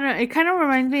of, I don't know, it kind of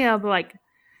reminds me of like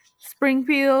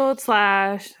Springfield /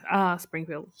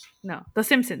 Springfield. No, The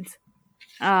Simpsons.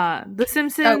 The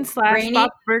Simpsons /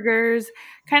 Bob's Burgers.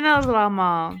 Kind of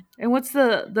and what's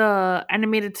the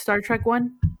animated Star Trek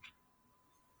one?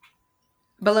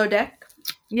 Below Deck?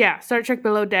 Yeah, Star Trek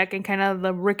Below Deck, and kind of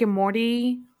the Rick and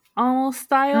Morty almost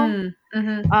style.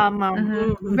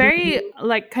 Very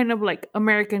like kind of like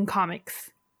American comics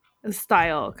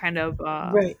style kind of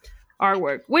right.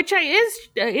 artwork, which is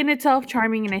in itself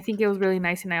charming, and I think it was really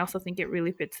nice, and I also think it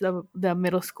really fits the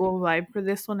middle school vibe for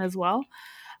this one as well.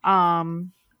 But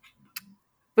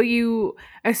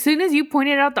as soon as you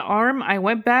pointed out the arm, I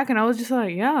went back and I was just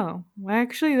like, yeah,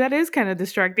 actually that is kind of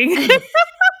distracting.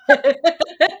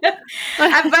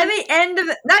 And by the end of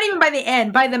not even by the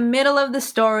end, by the middle of the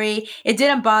story, it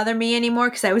didn't bother me anymore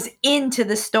because I was into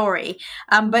the story.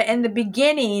 But in the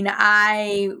beginning,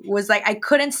 I was like, I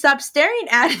couldn't stop staring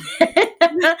at it.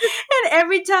 And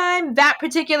every time that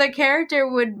particular character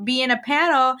would be in a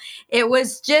panel, it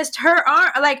was just her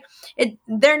arm. Like,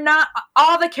 they're not,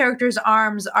 all the characters'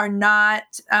 arms are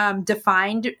not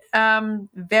defined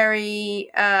very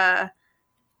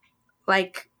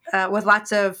with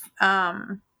lots of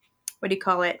what do you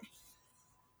call it?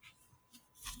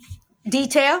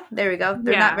 Detail. There we go.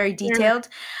 They're not very detailed.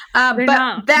 They're But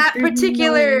not. that There's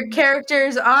particular no.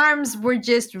 character's arms were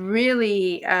just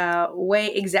really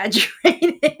way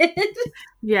exaggerated.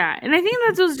 Yeah, and I think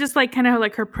that was just like kind of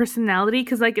like her personality,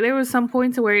 because like there was some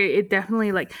points where it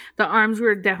definitely like the arms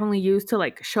were definitely used to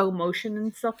like show motion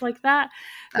and stuff like that.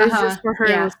 It's Uh-huh. just for her it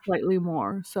Yeah. was slightly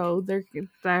more. So that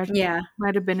Yeah.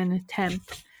 might have been an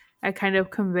attempt at kind of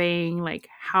conveying like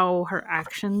how her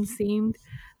actions seemed.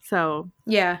 So,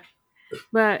 Yeah.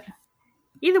 but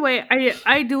either way,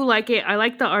 I do like it. I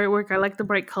like the artwork. I like the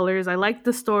bright colors. I like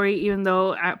the story, even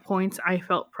though at points I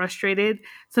felt frustrated.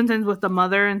 Sometimes with the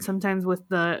mother and sometimes with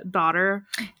the daughter.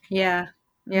 Yeah.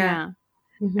 Yeah. Yeah,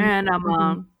 Mhm, and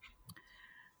mhm.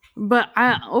 but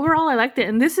I overall I liked it,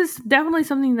 and this is definitely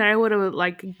something that I would have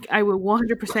like. I would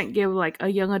 100% give like a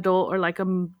young adult or like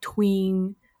a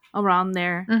tween around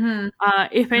there. Mm-hmm.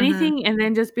 If Mm-hmm. anything, and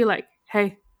then just be like,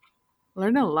 hey,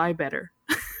 learn to lie better.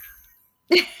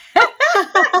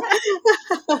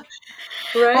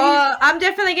 Right? Well, I'm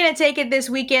definitely going to take it this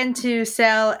weekend to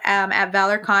sell at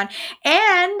ValorCon.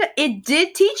 And it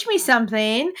did teach me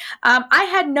something. I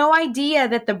had no idea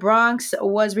that the Bronx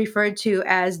was referred to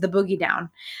as the Boogie Down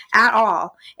at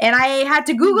all. And I had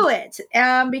to Google it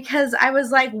because I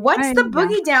was like, what's the Yeah.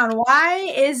 Boogie Down?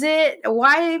 Why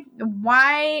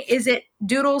is it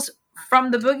Doodles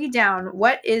from the Boogie Down?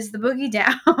 What is the Boogie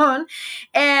Down?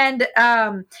 And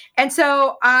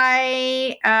so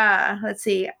let's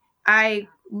see. I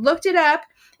looked it up,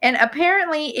 and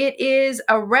apparently it is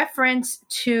a reference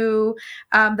to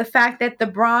the fact that the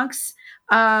Bronx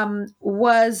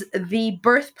was the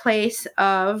birthplace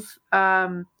of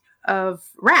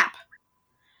rap.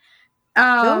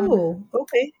 Oh,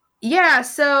 okay. Yeah,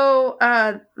 so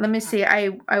let me see. I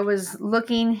was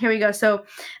looking. Here we go. So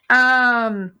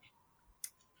um,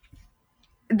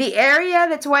 the area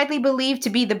that's widely believed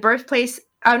to be the birthplace,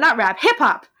 not rap, hip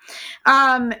hop.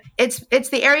 It's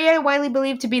the area widely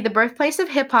believed to be the birthplace of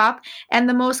hip hop, and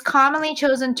the most commonly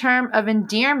chosen term of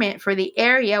endearment for the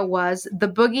area was the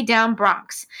Boogie Down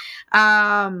Bronx.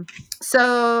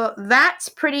 So that's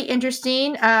pretty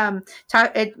interesting.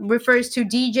 It refers to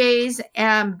DJs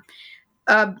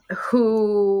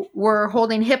who were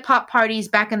holding hip hop parties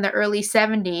back in the early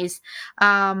 70s.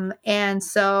 And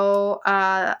so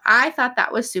I thought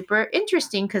that was super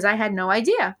interesting because I had no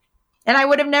idea. And I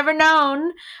would have never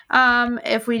known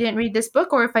if we didn't read this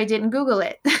book or if I didn't Google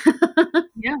it.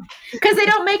 Yeah. Because they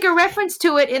don't make a reference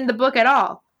to it in the book at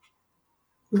all.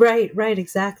 Right, right,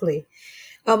 exactly.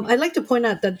 I'd like to point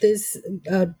out that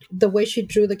the way she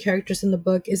drew the characters in the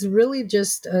book is really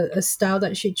just a style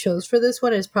that she chose for this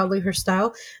one. Is probably her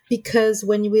style, because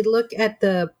when we look at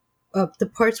the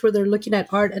parts where they're looking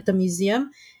at art at the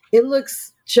museum, it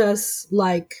looks just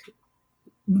like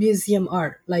museum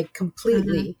art, like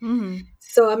completely. Mm-hmm.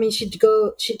 So I mean, she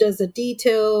does the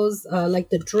details, like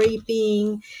the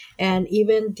draping, and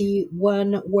even the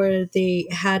one where they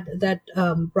had that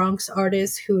Bronx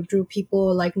artist who drew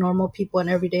people like normal people in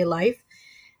everyday life.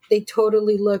 They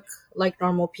totally look like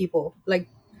normal people. Like,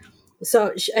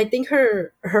 so I think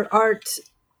her art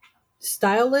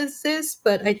style is this,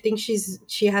 but I think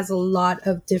she has a lot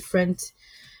of different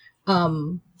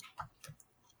um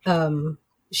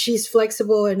she's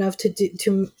flexible enough to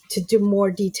do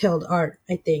more detailed art.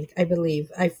 I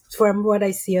believe I from what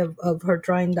I see of her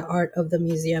drawing the art of the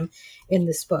museum in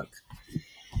this book.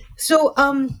 So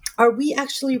are we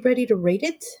actually ready to rate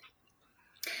it?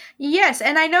 Yes,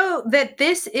 and I know that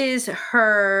this is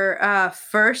her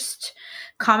first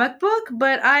comic book,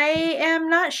 but I am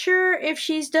not sure if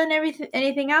she's done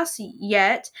anything else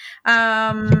yet.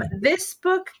 This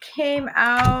book came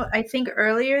out, I think,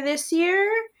 earlier this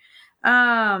year.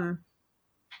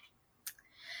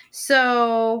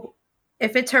 So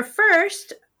if it's her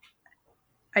first,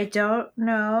 I don't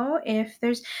know if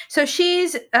there's. So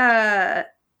she's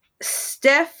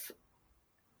Steph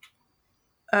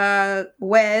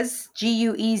Guez,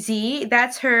 Guez.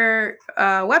 That's her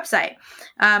website.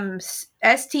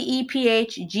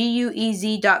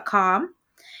 STEPHGUEZ.com.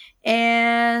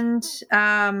 And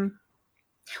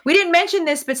we didn't mention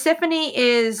this, but Stephanie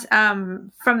is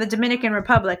from the Dominican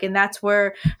Republic, and that's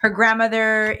where her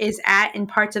grandmother is at in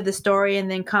parts of the story, and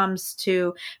then comes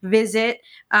to visit.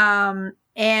 And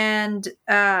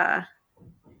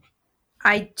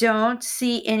I don't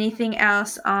see anything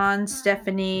else on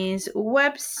Stephanie's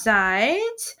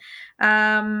website.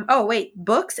 Oh, wait,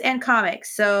 books and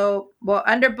comics. So, well,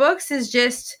 under books is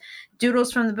just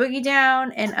Doodles from the Boogie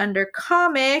Down, and under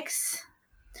comics,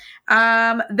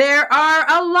 there are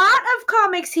a lot of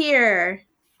comics here.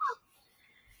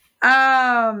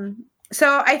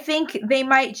 So I think they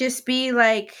might just be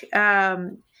like,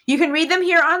 you can read them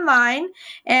here online,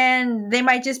 and they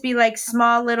might just be like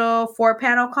small little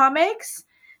 4-panel comics.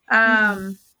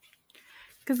 Because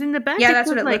in the back, Yeah, it that's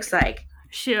says, what it looks like.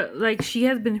 she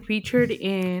has been featured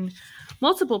in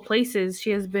multiple places.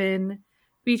 She has been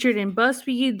featured in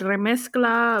BuzzFeed,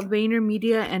 Remezcla,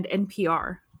 VaynerMedia, and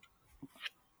NPR.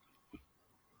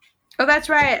 Oh, that's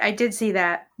right. I did see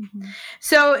that.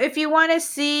 So if you want to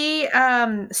see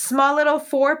small little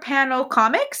 4-panel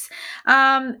comics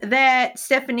that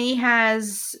Stephanie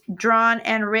has drawn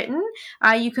and written,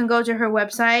 you can go to her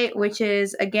website, which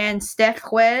is, again,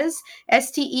 Stephguez,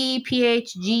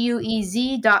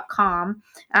 STEPHGUEZ.com.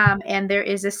 And there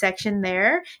is a section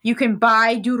there. You can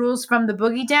buy Doodles from the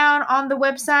Boogie Down on the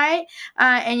website,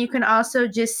 and you can also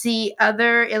just see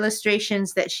other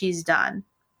illustrations that she's done.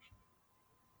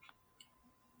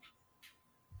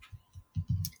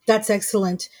 That's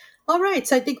excellent. All right,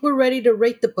 so I think we're ready to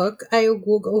rate the book. I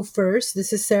will go first.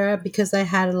 This is Sarah because I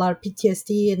had a lot of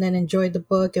PTSD and then enjoyed the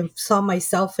book and saw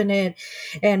myself in it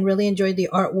and really enjoyed the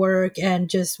artwork and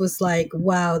just was like,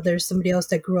 wow, there's somebody else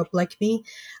that grew up like me.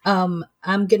 I'm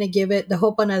going to give it the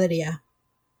Hope Panaderia.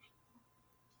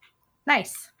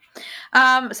 Nice.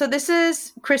 So this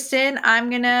is Kristen. I'm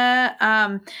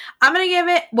gonna give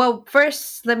it. Well,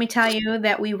 first, let me tell you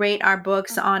that we rate our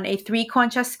books on a 3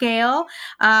 concha scale.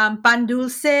 Pan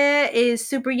dulce is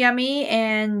super yummy,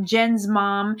 and Jen's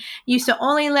mom used to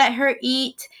only let her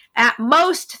eat at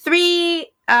most 3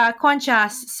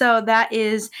 conchas, so that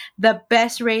is the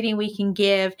best rating we can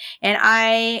give. And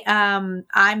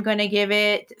I'm gonna give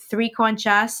it 3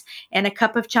 conchas and a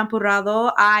cup of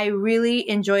champurrado. I really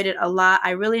enjoyed it a lot.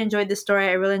 I really enjoyed the story.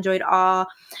 I really enjoyed all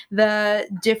the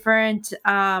different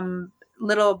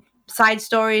little side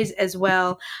stories as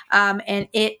well. And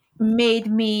it made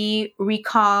me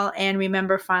recall and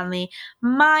remember fondly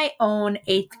my own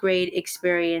 8th grade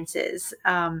experiences.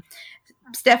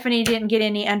 Stephanie didn't get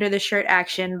any under the shirt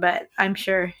action, but I'm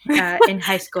sure in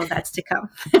high school that's to come.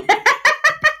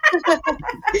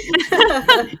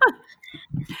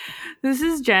 This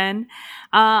is Jen.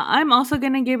 I'm also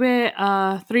gonna give it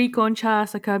 3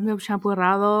 conchas, a cup of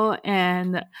champurrado,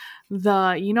 and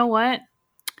you know what?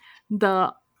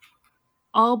 The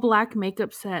all black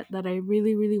makeup set that I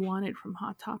really, really wanted from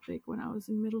Hot Topic when I was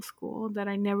in middle school that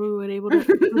I never was able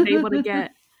to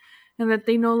get, and that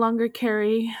they no longer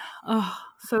carry. Oh,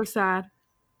 so sad.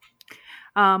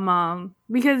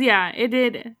 Because yeah,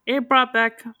 it brought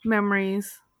back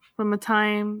memories from a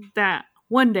time that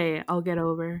one day I'll get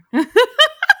over.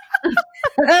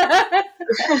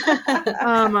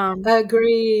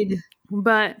 Agreed.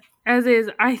 But as is,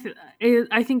 I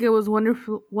think it was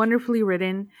wonderfully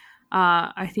written.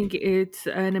 I think it's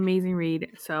an amazing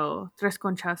read. So 3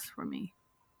 conchas for me.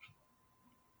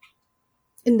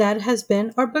 And that has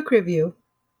been our book review.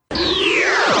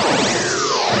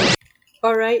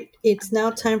 All right, it's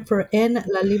now time for En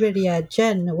La Librería.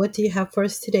 Jen, what do you have for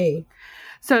us today?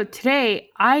 So today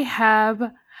I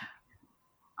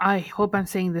hope I'm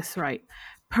saying this right,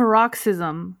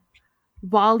 Paroxysm,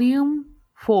 Volume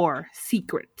 4,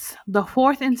 Secrets, the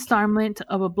 4th installment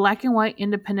of a black and white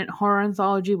independent horror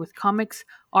anthology with comics,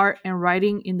 art, and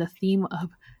writing in the theme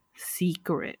of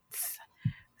secrets.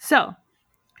 So,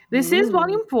 this is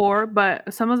Volume 4,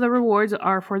 but some of the rewards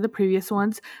are for the previous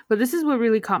ones. But this is what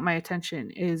really caught my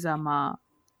attention is, so I'm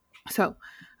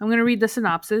going to read the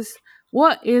synopsis.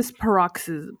 What is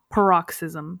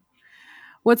Paroxysm?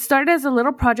 What started as a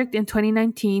little project in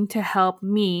 2019 to help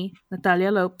me,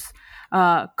 Natalia Lopes,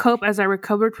 cope as I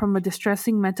recovered from a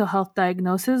distressing mental health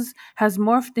diagnosis has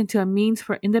morphed into a means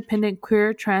for independent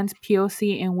queer, trans,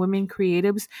 POC, and women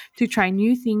creatives to try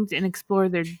new things and explore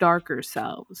their darker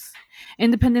selves.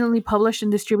 Independently published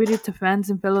and distributed to fans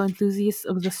and fellow enthusiasts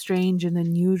of the strange and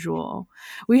unusual.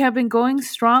 We have been going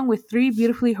strong with 3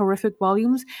 beautifully horrific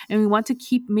volumes, and we want to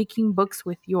keep making books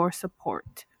with your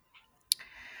support.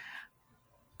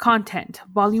 Content,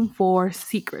 Volume 4,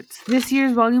 Secrets. This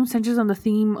year's volume centers on the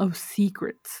theme of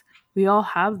secrets. We all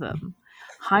have them.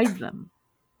 Hide them.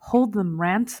 Hold them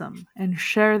ransom and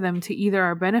share them to either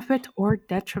our benefit or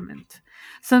detriment.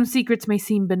 Some secrets may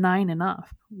seem benign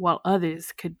enough, while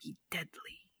others could be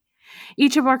deadly.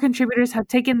 Each of our contributors have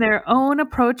taken their own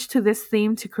approach to this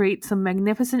theme to create some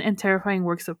magnificent and terrifying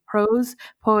works of prose,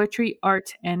 poetry,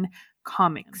 art, and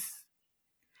comics.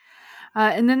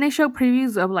 And then they show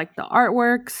previews of like the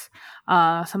artworks,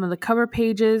 some of the cover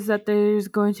pages that there's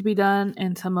going to be done,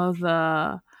 and some of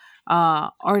the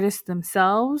artists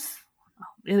themselves.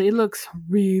 It looks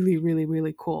really, really,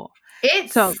 really cool.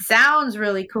 It sounds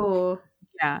really cool.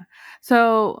 Yeah.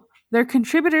 So they're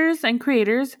contributors and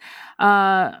creators.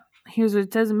 here's what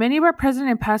it says. Many of our present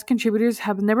and past contributors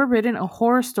have never written a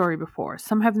horror story before.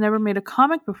 Some have never made a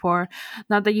comic before.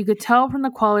 Not that you could tell from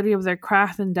the quality of their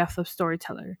craft and depth of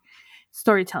storytelling.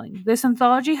 This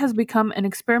anthology has become an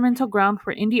experimental ground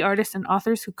for indie artists and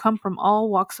authors who come from all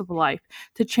walks of life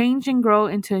to change and grow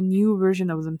into a new version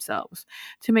of themselves,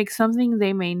 to make something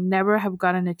they may never have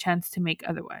gotten a chance to make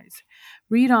otherwise.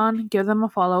 Read on, give them a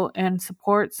follow, and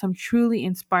support some truly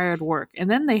inspired work.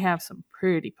 And then they have some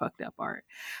pretty fucked up art.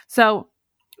 So,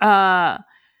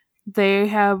 they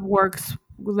have works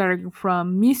that are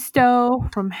from Misto,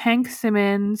 from Hank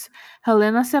Simmons,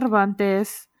 Helena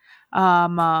Cervantes,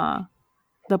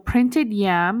 The Printed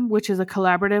Yam, which is a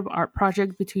collaborative art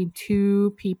project between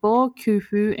two people,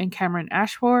 Kufu and Cameron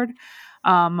Ashford,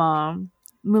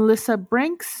 Melissa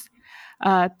Brinks,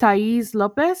 Thais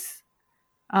Lopez,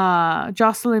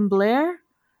 Jocelyn Blair,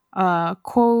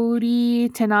 Cody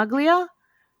Tenaglia,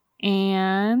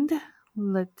 and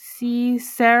let's see,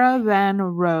 Sarah Van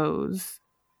Rose.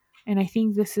 And I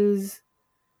think this is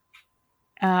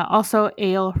also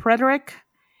Ale Frederick.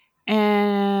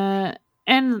 And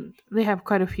they have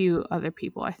quite a few other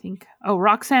people, I think. Oh,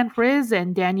 Roxanne Frizz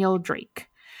and Daniel Drake.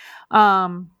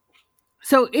 So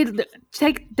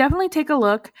definitely take a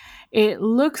look. It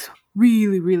looks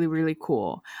really, really, really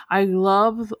cool. I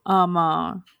love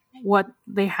what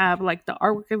they have, like the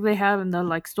artwork that they have and the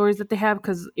like stories that they have,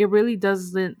 because it really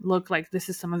doesn't look like this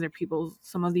is some of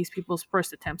these people's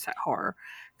first attempts at horror,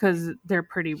 because they're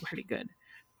pretty good.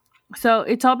 So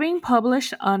it's all being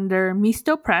published under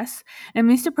Misto Press, and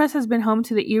Misto Press has been home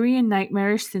to the eerie and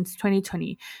nightmarish since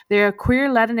 2020. They're a queer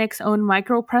Latinx-owned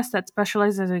micro press that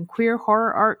specializes in queer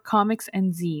horror art, comics,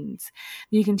 and zines.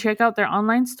 You can check out their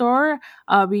online store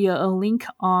via a link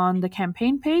on the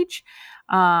campaign page.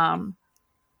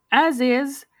 As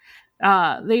is,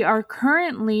 they are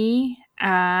currently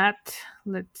at,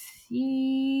 let's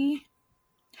see...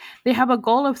 They have a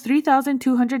goal of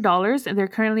 $3,200, and they're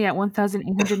currently at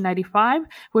 $1,895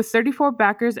 with 34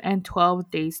 backers and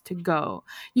 12 days to go.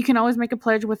 You can always make a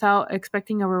pledge without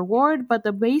expecting a reward, but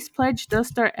the base pledge does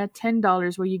start at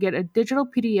 $10, where you get a digital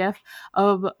PDF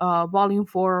of Volume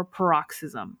 4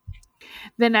 Paroxysm.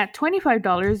 Then at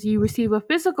 $25, you receive a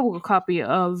physical copy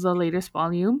of the latest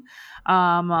volume.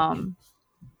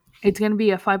 It's going to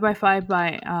be a 5x5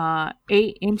 by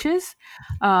 8 inches.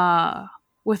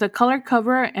 With a colored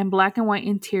cover and black and white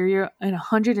interior and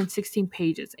 116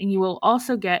 pages. And you will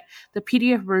also get the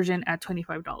PDF version at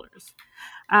 $25.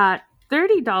 At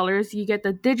 $30, you get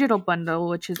the digital bundle,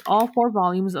 which is all 4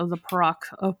 volumes of the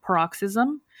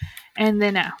Paroxysm. And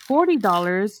then at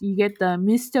 $40, you get the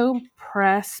Misto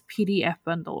Press PDF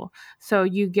bundle. So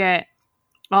you get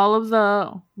all of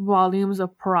the volumes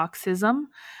of Paroxysm,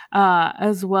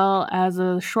 as well as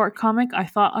a short comic, I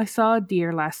Thought I Saw a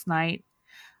Deer Last Night.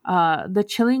 The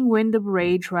Chilling Wind of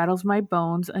Rage Rattles My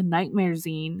Bones, a nightmare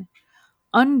zine,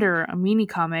 Under, a mini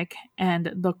comic,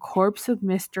 and The Corpse of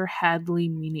Mr. Hadley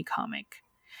mini comic.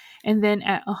 And then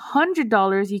at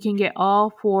 $100, you can get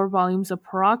all 4 volumes of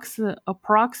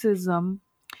Paroxysm.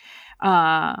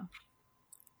 And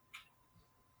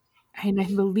I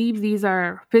believe these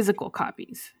are physical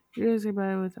copies.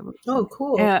 Oh,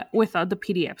 cool. With the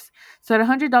PDFs. So at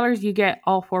 $100, you get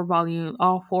all 4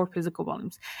 physical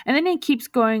volumes. And then it keeps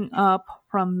going up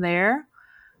from there.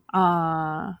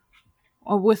 Or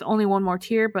with only one more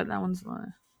tier, but that one's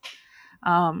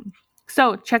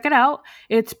so check it out.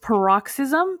 It's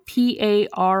Paroxysm,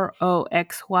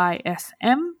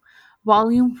 Paroxysm,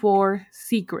 Volume 4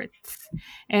 Secrets.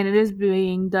 And it is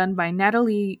being done by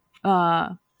Natalie.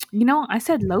 I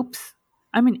said Lopes.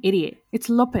 I'm an idiot. It's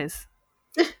Lopez.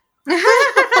 I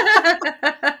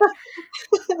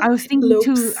was thinking Lopes.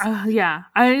 too. Yeah,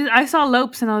 I saw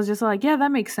Lopes and I was just like, yeah,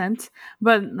 that makes sense.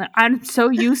 But I'm so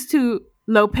used to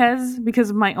Lopez because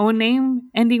of my own name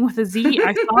ending with a Z.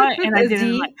 I saw it and I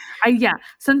didn't like.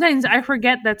 Sometimes I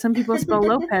forget that some people spell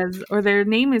Lopez or their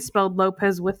name is spelled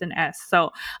Lopez with an S.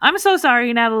 So I'm so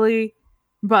sorry, Natalie,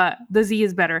 but the Z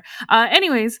is better.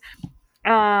 Anyways.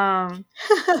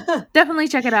 Definitely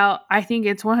check it out. I think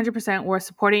it's 100% worth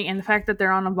supporting, and the fact that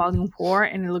they're on a volume 4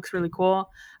 and it looks really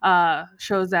cool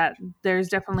shows that there's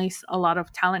definitely a lot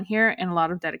of talent here and a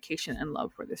lot of dedication and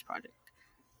love for this project.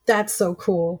 That's so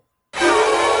cool.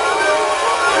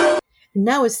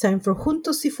 Now it's time for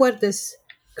Juntos y Fuertes.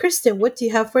 Kristen, what do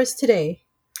you have for us today?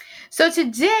 So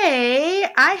today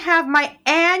I have my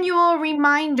annual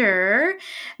reminder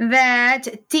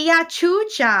that Tia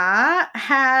Chucha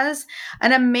has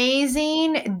an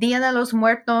amazing Dia de los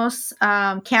Muertos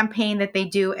campaign that they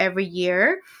do every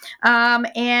year.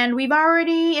 And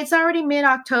it's already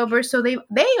mid-October, so they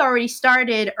already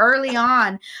started early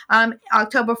on.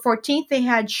 October 14th, they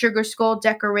had Sugar Skull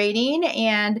decorating,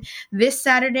 and this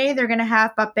Saturday they're going to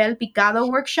have Papel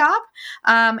Picado workshop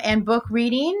and book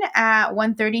reading at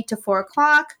 1:30 to 4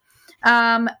 o'clock.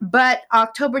 But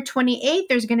October 28th,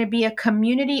 there's going to be a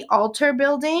community altar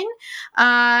building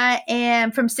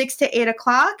and from 6 to 8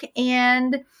 o'clock.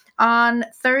 And on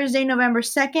Thursday, November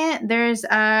 2nd, there's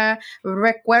a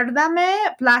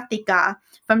Recuérdame Plática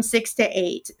from 6 to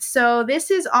 8. So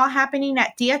this is all happening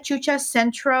at Tia Chucha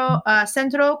Centro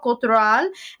Cultural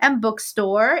and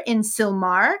Bookstore in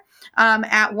Silmar.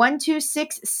 At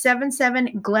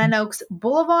 12677 Glen Oaks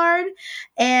Boulevard.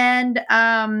 And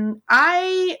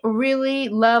I really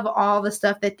love all the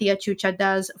stuff that Tia Chucha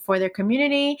does for their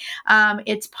community.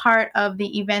 It's part of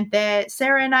the event that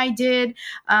Sarah and I did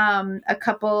a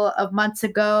couple of months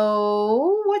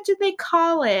ago. What did they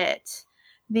call it?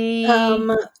 The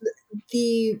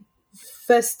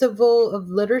Festival of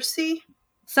Literacy?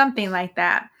 Something like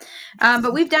that.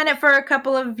 But we've done it for a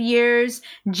couple of years.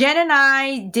 Jen and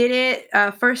I did it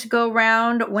first go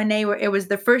round when it was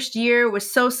the first year. It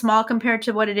was so small compared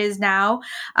to what it is now.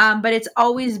 But it's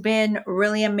always been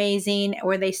really amazing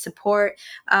where they support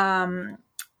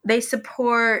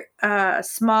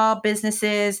small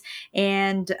businesses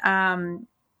and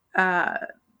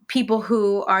people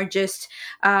who are just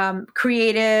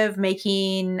creative,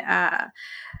 making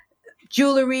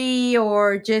jewelry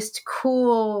or just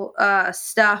cool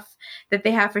stuff that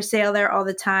they have for sale there all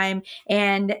the time.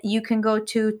 And you can go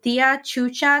to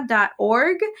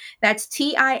tiachucha.org. That's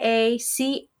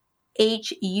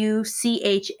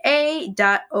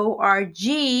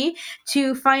TIACHUCHA.org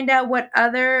to find out what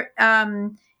other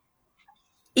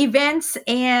events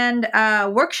and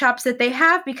workshops that they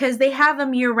have, because they have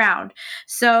them year round.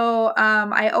 So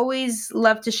I always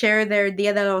love to share their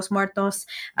Dia de los Muertos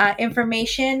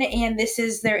information, and this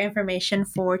is their information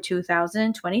for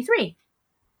 2023.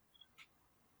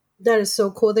 That is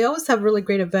so cool. They always have really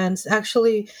great events.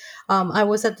 Actually, I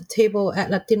was at the table at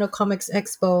Latino Comics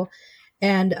Expo,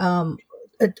 and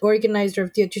an organizer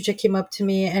of Tia Chucha came up to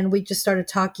me, and we just started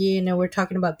talking, and we're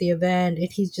talking about the event.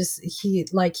 And he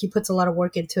puts a lot of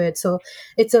work into it. So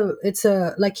it's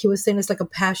a like he was saying, it's like a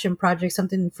passion project,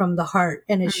 something from the heart,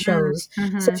 and it shows.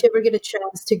 So if you ever get a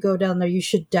chance to go down there, you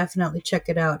should definitely check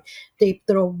it out. They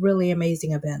throw really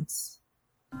amazing events.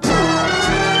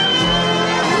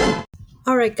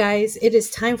 All right, guys, it is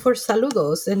time for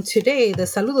saludos. And today the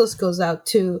saludos goes out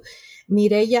to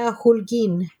Mireya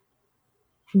Holguin.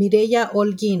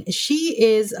 She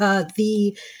is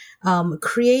the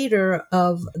creator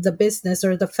of the business,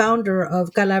 or the founder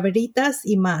of Calaveritas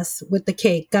y Más, with the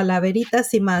K,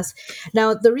 Calaveritas y Más.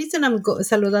 Now, the reason I'm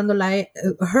saludándola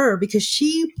her, because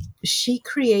she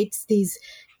creates these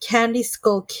candy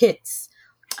skull kits.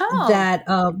 Oh. That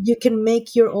you can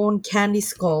make your own candy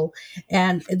skull,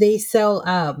 and they sell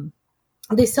at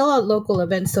local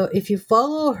events. So if you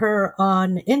follow her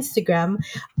on Instagram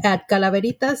at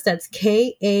Calaveritas, that's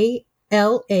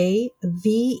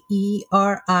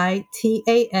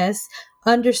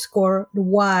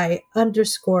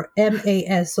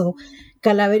KALAVERITAS_Y_MAS. So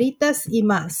Calaveritas y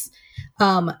Más.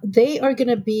 They are going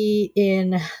to be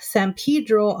in San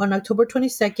Pedro on October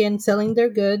 22nd selling their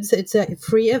goods. It's a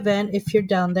free event if you're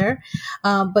down there.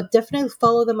 But definitely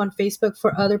follow them on Facebook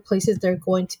for other places they're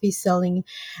going to be selling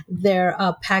their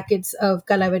packets of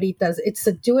calaveritas. It's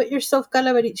a do-it-yourself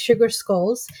sugar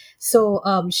skulls. So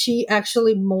she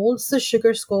actually molds the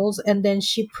sugar skulls, and then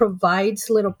she provides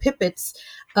little pippets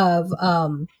of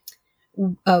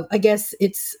I guess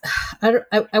it's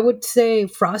I would say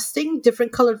frosting,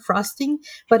 different colored frosting,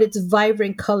 but it's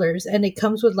vibrant colors, and it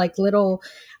comes with like little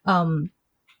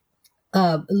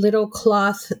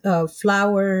cloth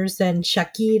flowers and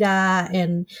Shakira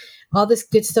and all this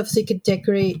good stuff, so you can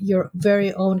decorate your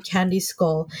very own candy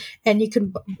skull. And you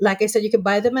can, like I said, you can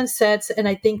buy them in sets, and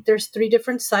I think there's 3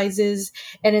 different sizes,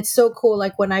 and it's so cool.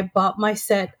 Like when I bought my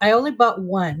set, I only bought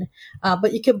one,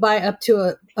 but you can buy up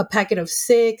to a packet of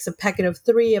 6, a packet of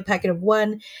 3, a packet of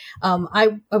 1.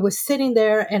 I was sitting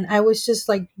there, and I was just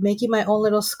like making my own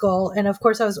little skull, and of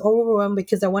course I was overwhelmed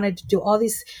because I wanted to do all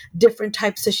these different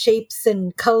types of shapes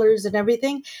and colors and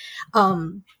everything.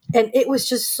 And it was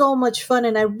just so much fun,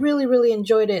 and I really really, really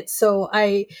enjoyed it. So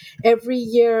every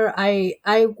year I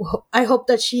hope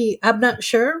that I'm not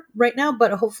sure right now,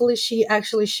 but hopefully she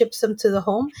actually ships them to the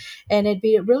home, and it'd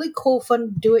be a really cool,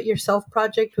 fun do-it-yourself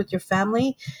project with your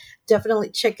family. Definitely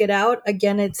check it out.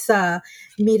 Again, it's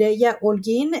Mireya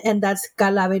Holguin, and that's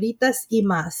Calaveritas y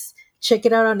Más. Check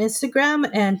it out on Instagram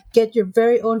and get your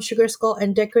very own sugar skull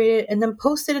and decorate it, and then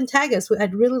post it and tag us.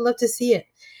 I'd really love to see it.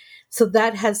 So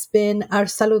that has been our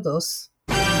saludos.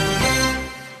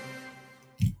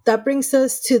 That brings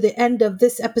us to the end of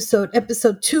this episode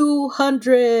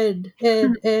 200.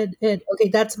 Okay,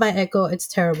 that's my echo. It's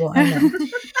terrible. I know.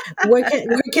 Where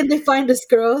can they find us,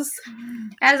 girls?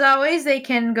 As always, they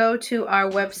can go to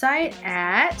our website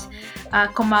at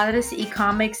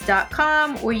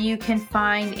comadresecomics.com, where you can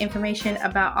find information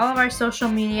about all of our social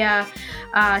media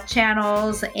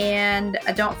channels. And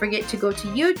don't forget to go to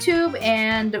YouTube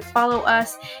and follow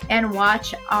us and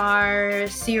watch our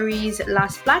series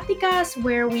Las Pláticas,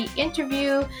 where we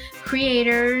interview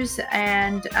creators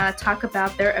and talk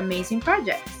about their amazing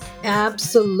projects.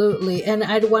 Absolutely. And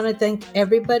I'd want to thank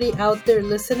everybody out there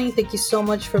listening. Thank you so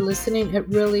much for listening. It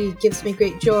really gives me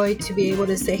great joy to be able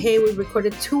to say, hey, we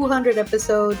recorded 200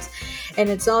 episodes, and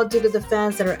it's all due to the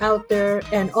fans that are out there.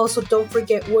 And also, don't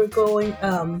forget, we're going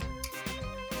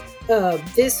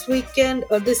this weekend.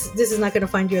 This is not going to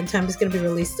find you in time. It's going to be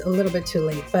released a little bit too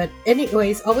late. But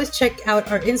anyways, always check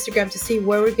out our Instagram to see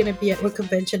where we're going to be at what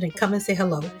convention, and come and say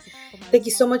hello. Thank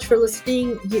you so much for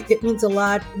listening. It means a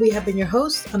lot. We have been your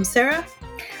hosts. I'm Sarah.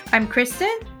 I'm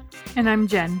Kristen. And I'm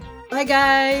Jen. Bye,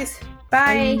 guys.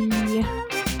 Bye. Bye.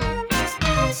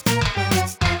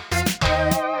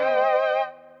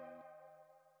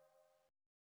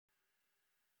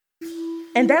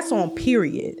 And that's on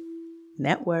Period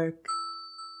Network.